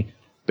that the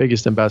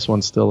biggest and best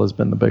one still has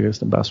been the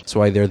biggest and best. That's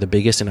why they're the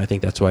biggest. And I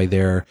think that's why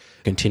they're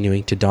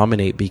continuing to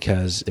dominate,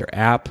 because their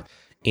app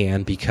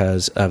and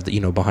because of the,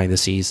 behind the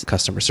scenes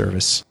customer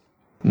service.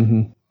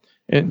 Mm-hmm.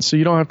 And so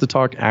you don't have to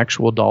talk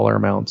actual dollar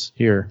amounts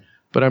here,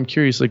 but I'm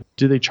curious, like,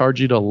 do they charge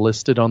you to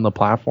list it on the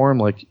platform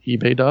like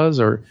eBay does?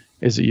 Or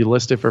is it you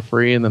list it for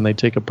free and then they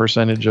take a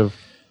percentage of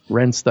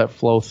rents that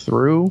flow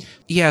through?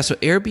 Yeah, so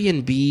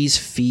Airbnb's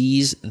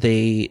fees,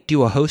 they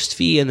do a host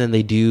fee and then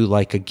they do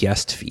like a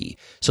guest fee.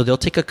 So they'll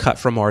take a cut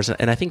from ours,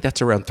 and I think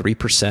that's around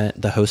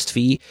 3%, the host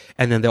fee.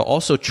 And then they'll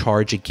also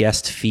charge a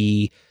guest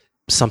fee,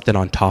 something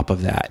on top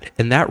of that.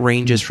 And that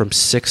ranges from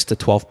 6 to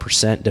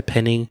 12%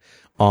 depending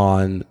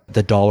on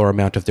the dollar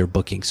amount of their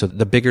booking. So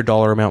the bigger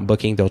dollar amount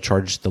booking, they'll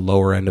charge the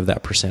lower end of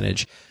that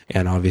percentage,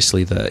 and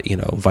obviously the,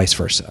 vice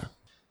versa.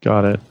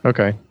 Got it.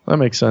 Okay. That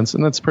makes sense.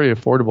 And that's pretty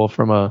affordable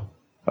from a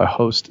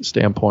host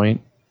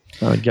standpoint.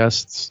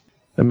 Guests,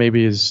 that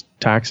maybe is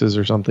taxes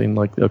or something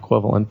like the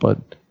equivalent, but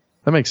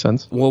that makes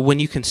sense. Well, when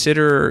you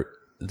consider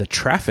the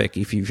traffic,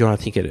 if you want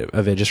to think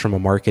of it just from a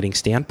marketing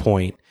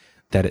standpoint,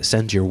 that it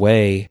sends your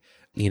way,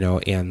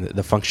 and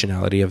the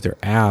functionality of their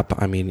app,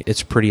 I mean,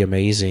 it's pretty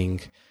amazing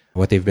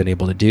what they've been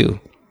able to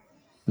do.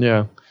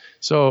 Yeah.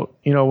 So,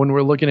 when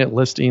we're looking at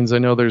listings, I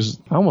know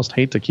I almost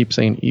hate to keep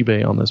saying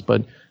eBay on this,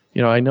 but,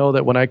 I know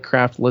that when I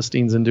craft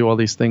listings and do all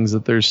these things,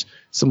 that there's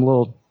some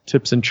little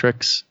tips and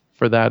tricks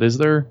for that. Is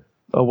there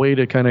a way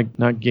to kind of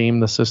not game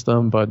the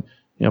system, but,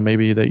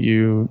 maybe that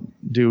you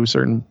do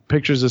certain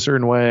pictures a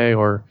certain way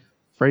or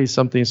phrase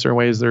something a certain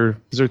way? Is there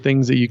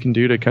things that you can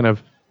do to kind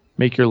of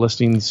make your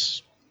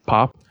listings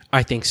pop?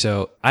 I think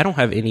so. I don't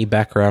have any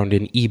background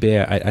in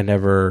eBay. I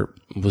never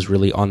was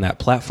really on that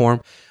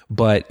platform.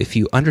 But if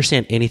you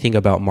understand anything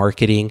about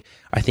marketing,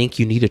 I think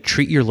you need to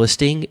treat your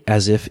listing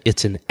as if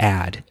it's an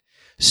ad.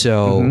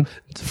 So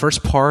the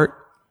first part,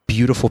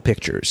 beautiful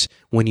pictures.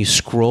 When you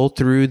scroll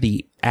through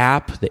the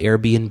app, the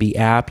Airbnb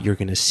app, you're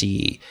going to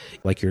see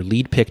like your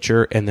lead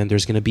picture, and then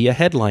there's going to be a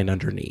headline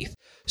underneath.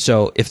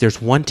 So if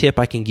there's one tip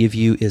I can give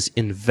you is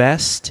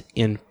invest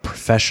in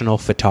professional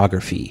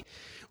photography.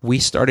 We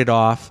started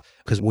off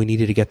because we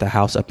needed to get the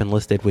house up and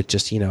listed with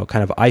just,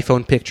 kind of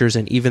iPhone pictures.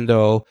 And even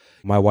though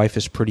my wife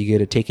is pretty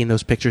good at taking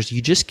those pictures,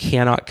 you just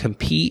cannot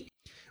compete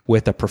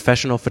with a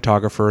professional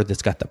photographer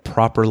that's got the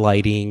proper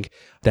lighting,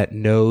 that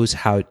knows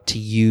how to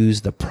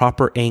use the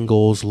proper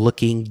angles,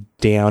 looking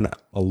down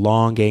a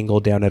long angle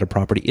down at a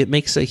property. It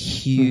makes a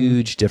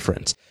huge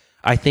difference.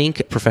 I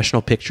think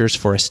professional pictures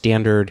for a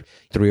standard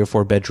 3 or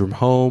 4 bedroom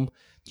home,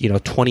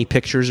 20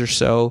 pictures or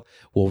so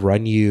will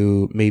run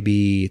you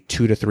maybe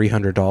 $200 to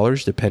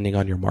 $300 depending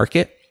on your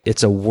market.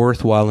 It's a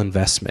worthwhile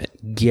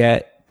investment.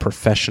 Get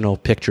professional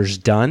pictures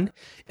done.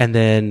 And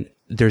then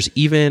there's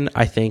even,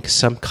 I think,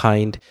 some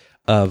kind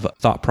of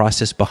thought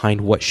process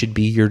behind what should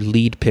be your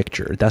lead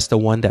picture. That's the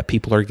one that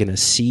people are going to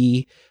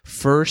see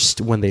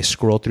first when they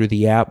scroll through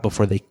the app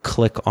before they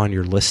click on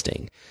your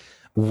listing.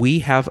 We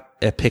have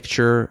a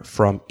picture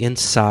from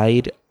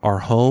inside our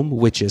home,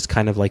 which is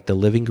kind of like the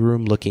living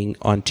room looking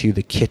onto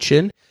the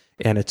kitchen.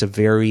 And it's a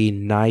very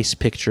nice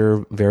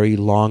picture, very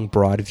long,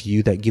 broad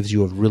view that gives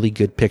you a really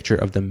good picture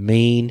of the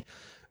main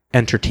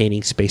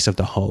entertaining space of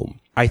the home.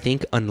 I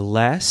think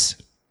unless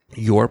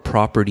your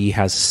property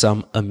has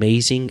some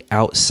amazing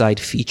outside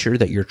feature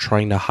that you're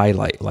trying to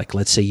highlight, like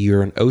let's say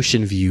you're an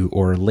ocean view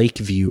or a lake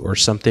view or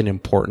something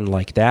important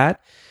like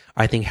that,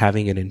 I think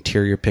having an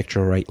interior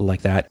picture right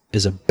like that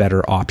is a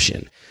better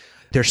option.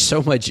 There's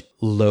so much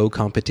low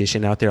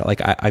competition out there.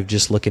 Like I've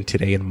just looking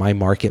today in my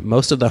market,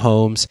 most of the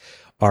homes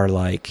are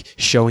like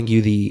showing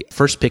you the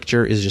first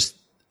picture is just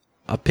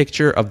a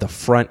picture of the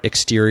front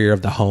exterior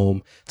of the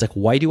home. It's like,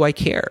 why do I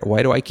care?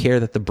 Why do I care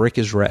that the brick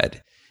is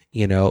red?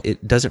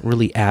 It doesn't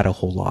really add a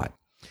whole lot.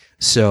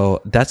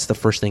 So that's the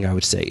first thing I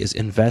would say is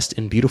invest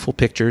in beautiful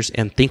pictures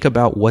and think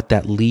about what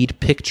that lead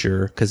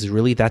picture, because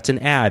really that's an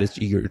ad.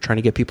 You're trying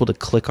to get people to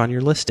click on your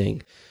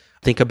listing.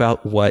 Think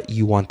about what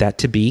you want that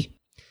to be.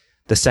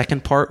 The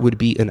second part would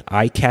be an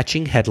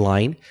eye-catching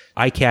headline.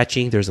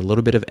 Eye-catching, there's a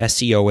little bit of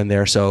SEO in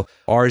there. So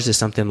ours is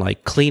something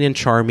like clean and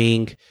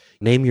charming,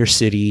 name your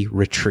city,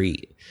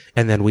 retreat.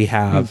 And then we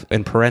have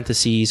in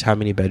parentheses, how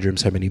many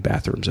bedrooms, how many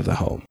bathrooms of the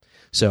home.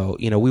 So,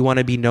 we want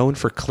to be known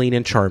for clean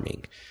and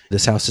charming.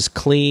 This house is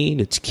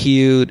clean, it's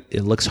cute,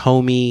 it looks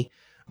homey.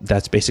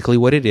 That's basically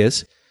what it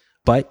is.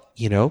 But,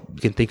 you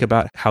can think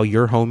about how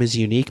your home is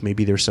unique.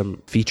 Maybe there's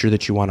some feature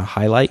that you want to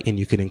highlight and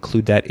you can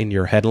include that in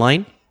your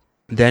headline.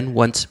 Then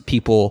once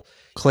people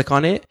click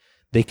on it,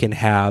 they can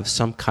have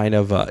some kind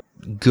of a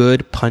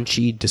good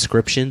punchy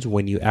descriptions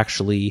when you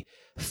actually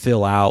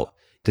fill out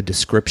the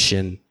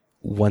description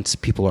once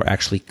people are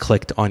actually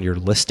clicked on your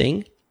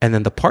listing. And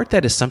then the part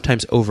that is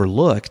sometimes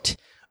overlooked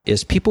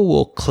is people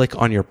will click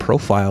on your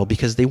profile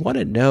because they want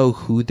to know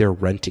who they're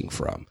renting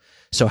from.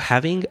 So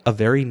having a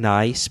very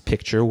nice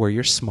picture where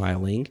you're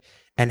smiling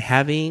and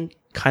having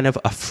kind of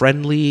a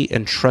friendly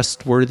and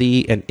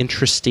trustworthy and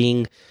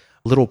interesting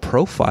little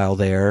profile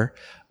there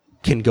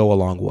can go a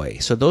long way.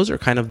 So those are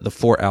kind of the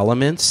 4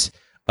 elements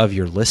of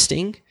your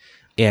listing.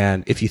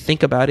 And if you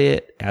think about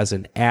it as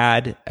an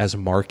ad, as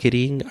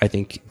marketing, I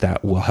think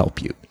that will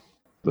help you.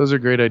 Those are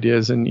great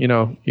ideas. And,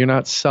 you're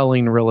not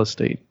selling real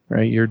estate,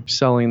 right? You're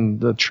selling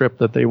the trip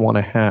that they want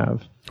to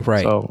have.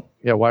 Right. So,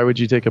 why would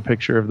you take a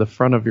picture of the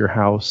front of your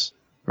house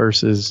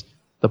versus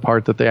the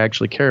part that they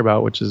actually care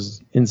about, which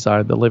is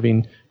inside the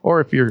living? Or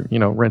if you're,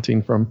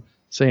 renting from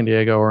San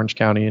Diego, Orange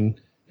County, and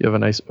you have a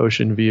nice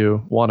ocean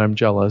view, 1, I'm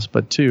jealous,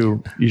 but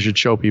 2, you should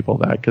show people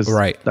that because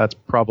that's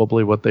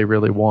probably what they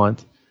really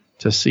want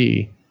to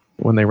see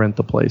when they rent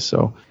the place.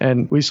 So,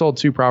 and we sold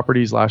 2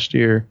 properties last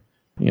year,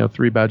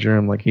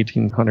 3-bedroom, like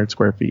 1,800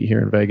 square feet here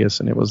in Vegas.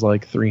 And it was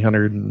like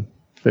 $350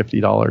 or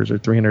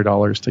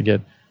 $300 to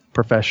get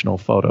professional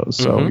photos.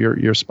 So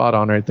you're spot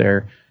on right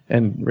there.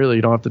 And really,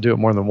 you don't have to do it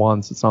more than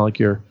once. It's not like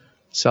you're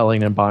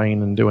selling and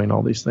buying and doing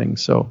all these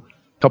things. So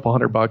a couple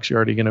 $100, you're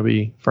already going to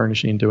be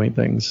furnishing, doing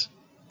things,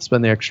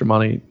 spend the extra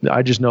money.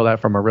 I just know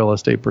that from a real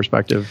estate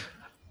perspective,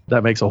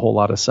 that makes a whole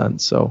lot of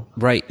sense. So,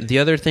 right. The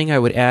other thing I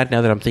would add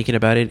now that I'm thinking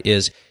about it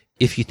is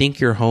if you think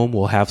your home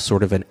will have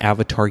sort of an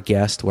avatar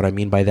guest, what I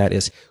mean by that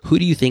is who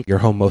do you think your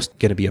home most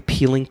going to be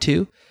appealing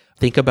to?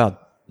 Think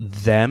about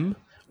them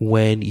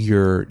when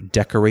you're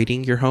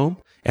decorating your home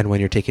and when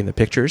you're taking the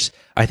pictures.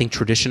 I think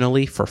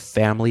traditionally for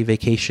family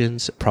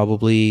vacations,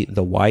 probably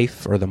the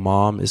wife or the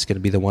mom is going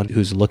to be the one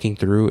who's looking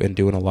through and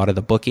doing a lot of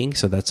the booking.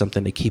 So that's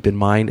something to keep in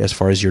mind as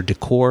far as your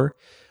decor,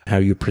 how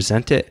you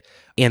present it.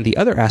 And the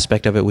other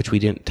aspect of it, which we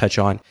didn't touch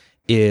on,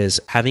 is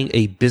having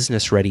a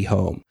business ready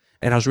home.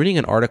 And I was reading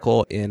an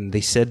article and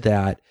they said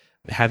that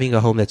having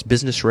a home that's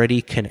business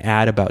ready can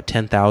add about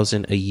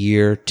 $10,000 a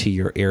year to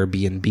your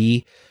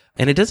Airbnb.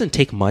 And it doesn't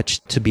take much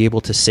to be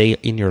able to say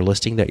in your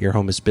listing that your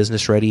home is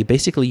business ready.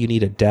 Basically, you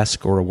need a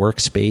desk or a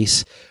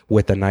workspace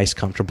with a nice,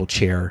 comfortable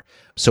chair.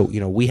 So,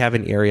 we have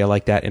an area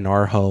like that in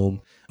our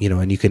home,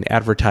 and you can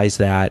advertise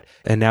that.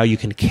 And now you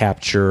can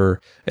capture,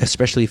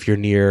 especially if you're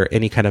near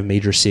any kind of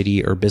major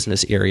city or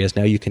business areas,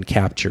 now you can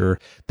capture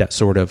that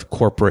sort of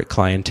corporate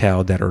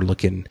clientele that are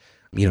looking,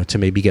 to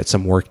maybe get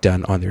some work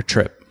done on their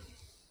trip.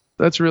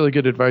 That's really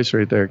good advice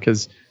right there,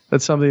 because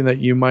that's something that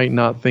you might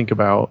not think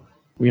about.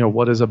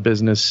 What does a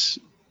business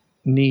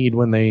need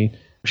when they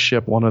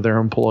ship one of their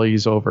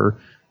employees over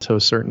to a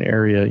certain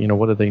area?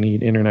 What do they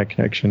need? Internet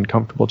connection,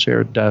 comfortable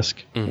chair,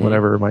 desk,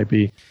 whatever it might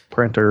be,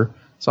 printer,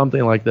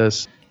 something like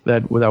this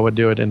that would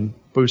do it and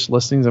boost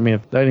listings. I mean,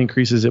 if that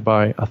increases it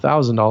by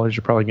 $1,000,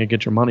 you're probably going to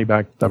get your money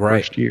back the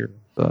first year.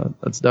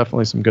 That's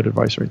definitely some good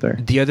advice right there.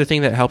 The other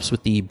thing that helps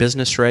with the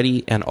business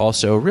ready and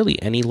also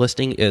really any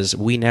listing is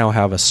we now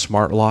have a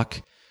smart lock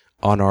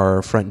on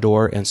our front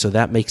door. And so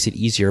that makes it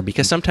easier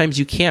because sometimes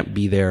you can't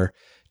be there,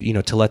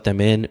 to let them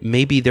in.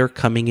 Maybe they're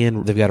coming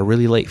in, they've got a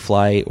really late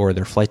flight or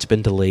their flight's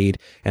been delayed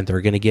and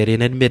they're going to get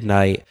in at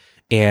midnight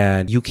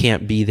and you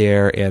can't be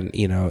there and,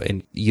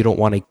 and you don't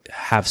want to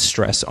have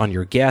stress on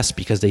your guests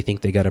because they think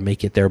they got to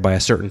make it there by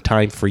a certain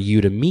time for you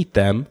to meet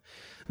them.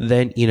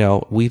 Then,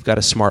 we've got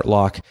a smart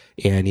lock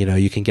and,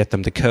 you can get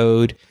them the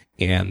code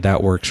and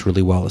that works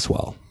really well as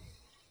well.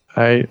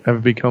 I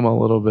have become a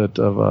little bit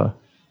of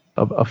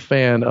a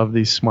fan of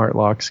these smart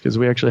locks because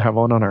we actually have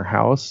one on our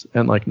house.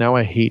 And now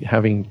I hate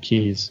having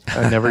keys.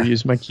 I never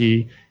use my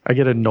key. I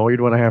get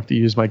annoyed when I have to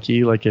use my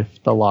key. Like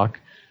if the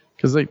lock,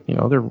 because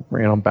they're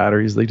ran on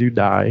batteries, they do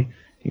die.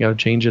 You got to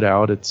change it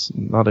out. It's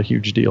not a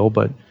huge deal,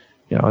 but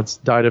it's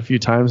died a few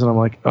times and I'm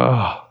like,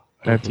 oh,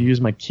 I have to use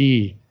my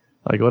key.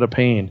 Like what a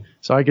pain.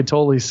 So I could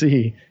totally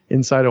see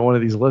inside of one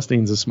of these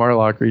listings, a smart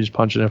lock where you just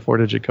punch in a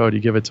 4-digit code, you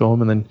give it to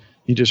them and then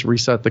you just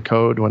reset the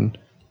code when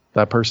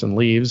that person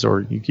leaves,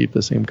 or you keep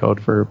the same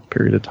code for a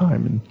period of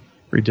time and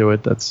redo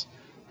it. That's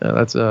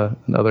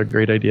another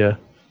great idea.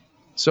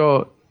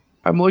 So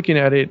I'm looking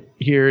at it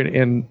here,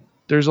 and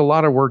there's a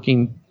lot of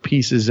working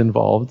pieces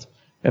involved,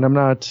 and I'm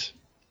not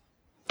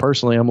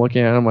personally, I'm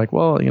looking at it, I'm like,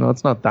 well,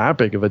 it's not that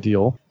big of a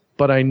deal.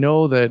 But I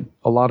know that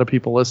a lot of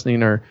people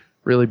listening are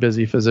really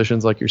busy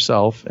physicians like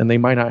yourself, and they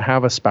might not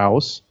have a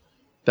spouse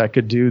that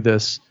could do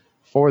this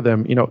for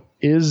them.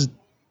 Is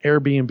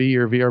Airbnb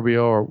or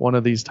VRBO or one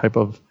of these type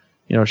of,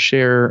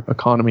 share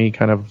economy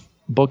kind of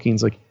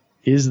bookings, like,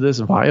 is this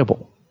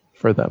viable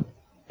for them?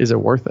 Is it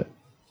worth it?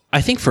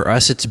 I think for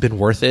us, it's been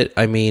worth it.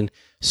 I mean,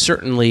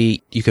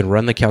 certainly you can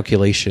run the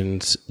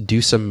calculations,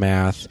 do some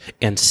math,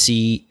 and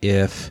see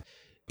if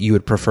you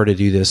would prefer to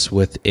do this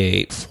with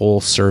a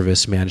full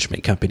service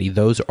management company.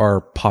 Those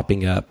are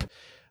popping up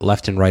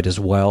left and right as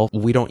well.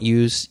 We don't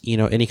use,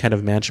 any kind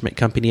of management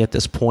company at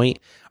this point.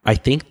 I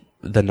think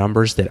the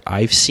numbers that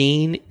I've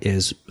seen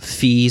is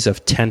fees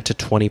of 10 to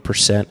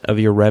 20% of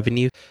your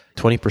revenue.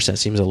 20%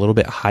 seems a little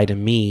bit high to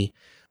me,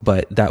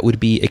 but that would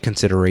be a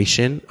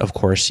consideration. Of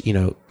course,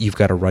 you've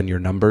got to run your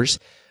numbers.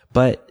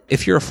 But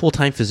if you're a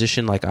full-time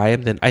physician like I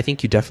am, then I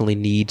think you definitely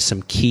need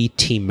some key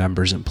team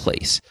members in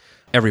place.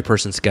 Every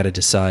person's got to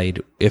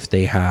decide if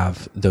they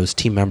have those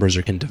team members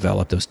or can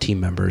develop those team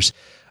members.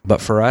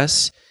 But for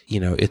us,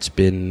 it's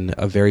been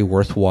a very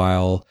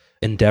worthwhile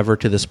endeavor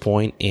to this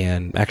point,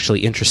 and actually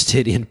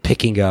interested in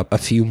picking up a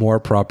few more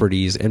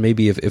properties. And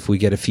maybe if we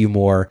get a few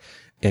more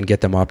and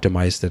get them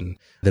optimized,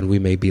 then we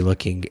may be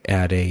looking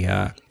at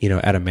a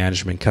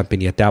management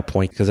company at that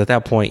point. Because at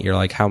that point, you're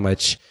like, how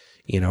much,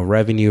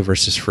 revenue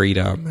versus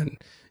freedom,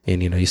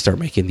 and you start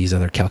making these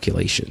other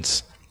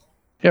calculations.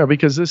 Yeah,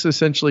 because this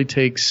essentially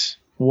takes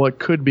what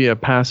could be a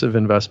passive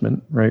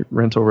investment, right?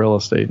 Rental real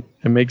estate,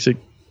 and makes it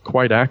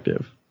quite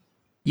active.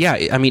 Yeah,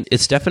 I mean,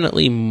 it's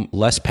definitely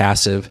less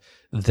passive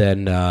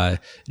than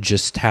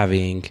just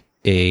having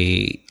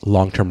a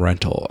long-term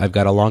rental. I've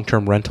got a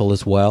long-term rental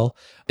as well.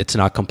 It's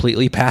not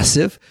completely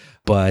passive,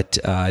 but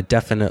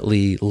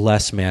definitely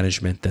less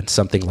management than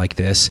something like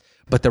this.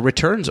 But the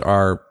returns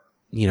are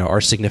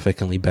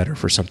significantly better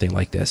for something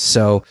like this.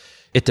 So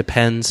it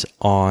depends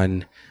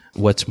on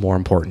what's more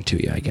important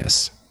to you, I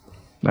guess.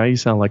 Now you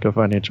sound like a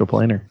financial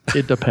planner.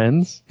 It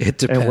depends. It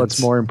depends. And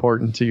what's more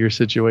important to your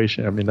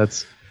situation. I mean,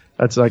 that's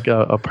like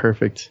a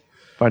perfect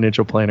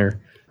financial planner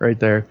right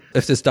there.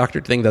 If this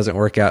doctor thing doesn't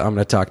work out, I'm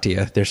going to talk to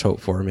you. There's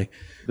hope for me.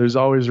 There's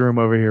always room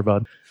over here,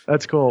 bud.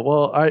 That's cool.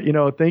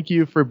 Well, thank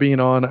you for being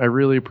on. I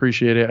really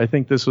appreciate it. I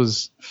think this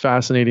was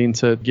fascinating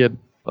to get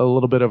a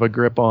little bit of a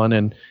grip on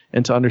and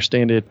to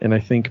understand it. And I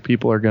think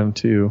people are going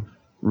to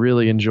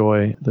really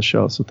enjoy the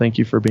show. So thank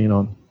you for being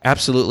on.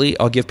 Absolutely.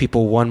 I'll give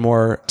people one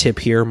more tip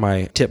here.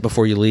 My tip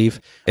before you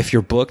leave. If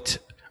you're booked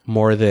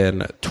more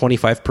than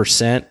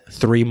 25%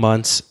 3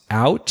 months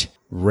out,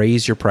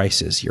 raise your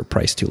prices. Your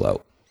price too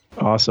low.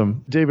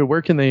 Awesome. David,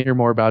 where can they hear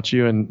more about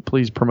you? And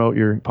please promote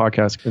your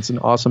podcast. It's an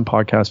awesome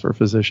podcast for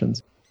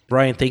physicians.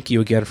 Brian, thank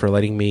you again for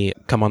letting me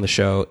come on the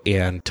show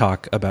and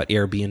talk about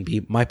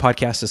Airbnb. My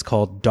podcast is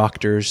called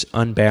Doctors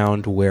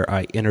Unbound, where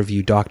I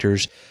interview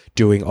doctors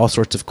doing all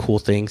sorts of cool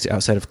things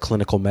outside of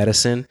clinical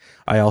medicine.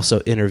 I also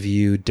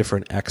interview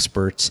different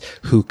experts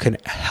who can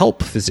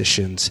help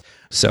physicians.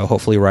 So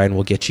hopefully Ryan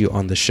will get you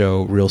on the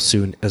show real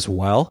soon as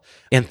well.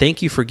 And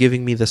thank you for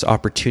giving me this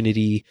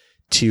opportunity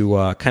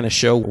to kind of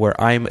show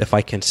where I'm, if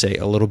I can say,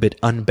 a little bit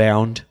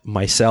unbound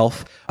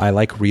myself. I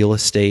like real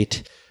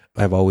estate.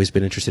 I've always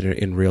been interested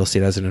in real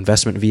estate as an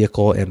investment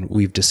vehicle, and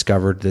we've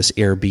discovered this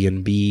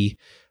Airbnb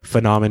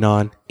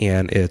phenomenon,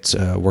 and it's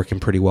working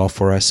pretty well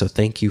for us. So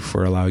thank you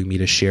for allowing me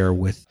to share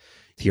with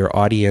your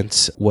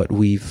audience what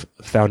we've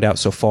found out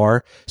so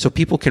far. So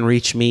people can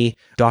reach me,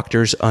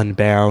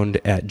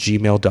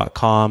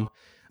 doctorsunbound@gmail.com.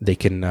 They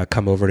can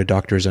come over to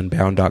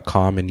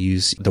doctorsunbound.com and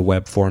use the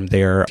web form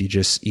there. You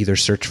just either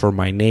search for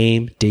my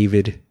name,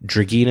 David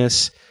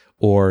Draginas,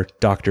 or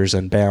Doctors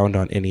Unbound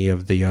on any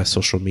of the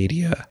social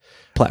media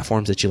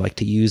platforms that you like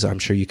to use. I'm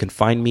sure you can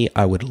find me.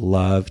 I would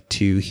love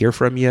to hear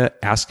from you.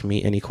 Ask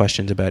me any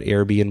questions about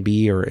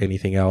Airbnb or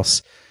anything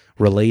else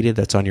related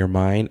that's on your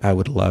mind. I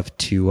would love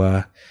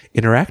to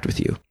interact with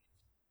you.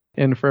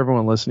 And for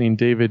everyone listening,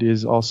 David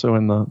is also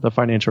in the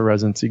financial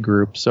residency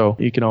group. So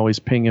you can always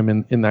ping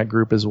him in that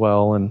group as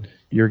well. And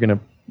you're going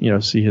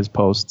to, see his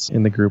posts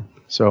in the group.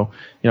 So,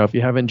 if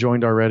you haven't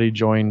joined already,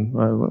 join.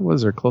 What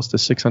was there? Close to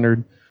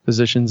 600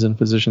 physicians and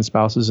physician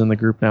spouses in the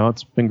group now.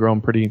 It's been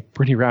growing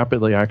pretty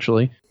rapidly,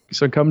 actually.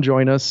 So come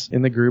join us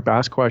in the group,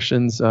 ask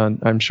questions.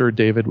 I'm sure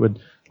David would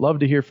love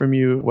to hear from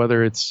you,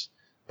 whether it's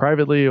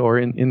privately or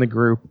in the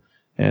group.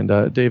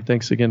 And Dave,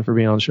 thanks again for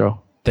being on the show.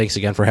 Thanks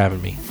again for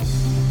having me.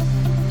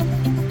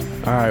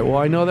 All right. Well,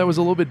 I know that was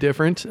a little bit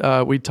different.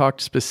 We talked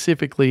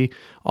specifically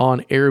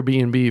on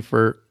Airbnb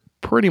for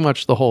pretty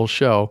much the whole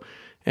show.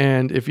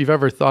 And if you've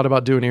ever thought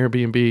about doing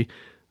Airbnb,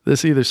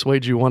 this either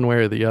swayed you one way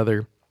or the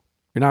other.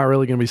 You're not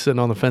really going to be sitting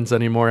on the fence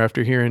anymore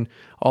after hearing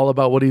all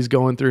about what he's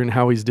going through and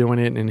how he's doing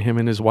it. And him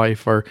and his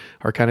wife are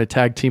kind of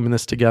tag teaming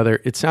this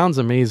together. It sounds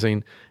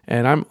amazing.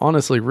 And I'm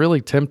honestly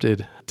really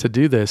tempted to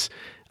do this.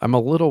 I'm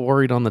a little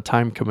worried on the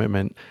time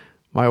commitment.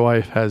 My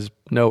wife has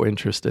no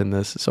interest in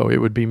this, so it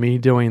would be me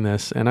doing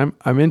this. And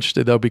I'm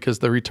interested though, because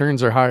the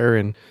returns are higher,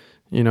 and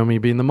me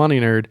being the money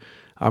nerd,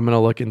 I'm going to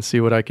look and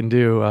see what I can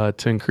do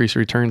to increase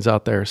returns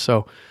out there.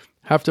 So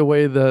have to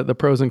weigh the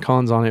pros and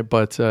cons on it.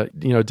 But,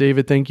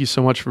 David, thank you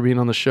so much for being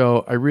on the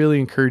show. I really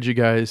encourage you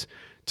guys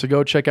to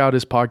go check out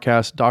his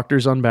podcast,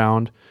 Doctors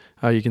Unbound.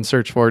 You can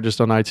search for it just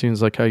on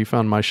iTunes, like how you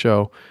found my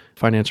show,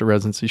 Financial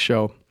Residency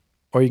Show.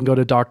 Or you can go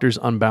to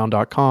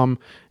doctorsunbound.com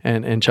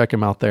and check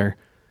him out there.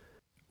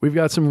 We've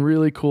got some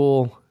really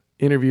cool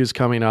interviews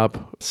coming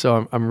up,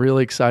 so I'm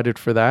really excited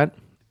for that.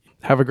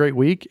 Have a great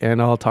week,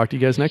 and I'll talk to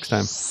you guys next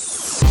time.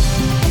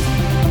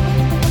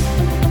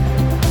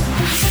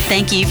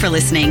 Thank you for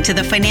listening to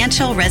the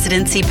Financial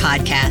Residency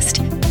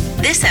Podcast.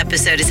 This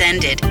episode is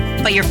ended,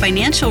 but your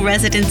financial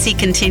residency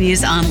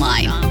continues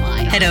online.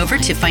 Head over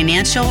to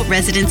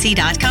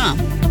financialresidency.com,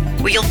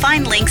 where you'll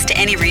find links to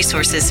any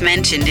resources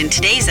mentioned in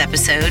today's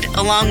episode,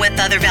 along with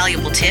other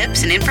valuable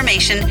tips and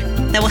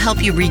information that will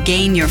help you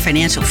regain your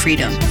financial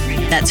freedom.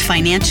 That's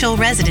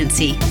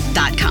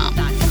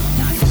financialresidency.com.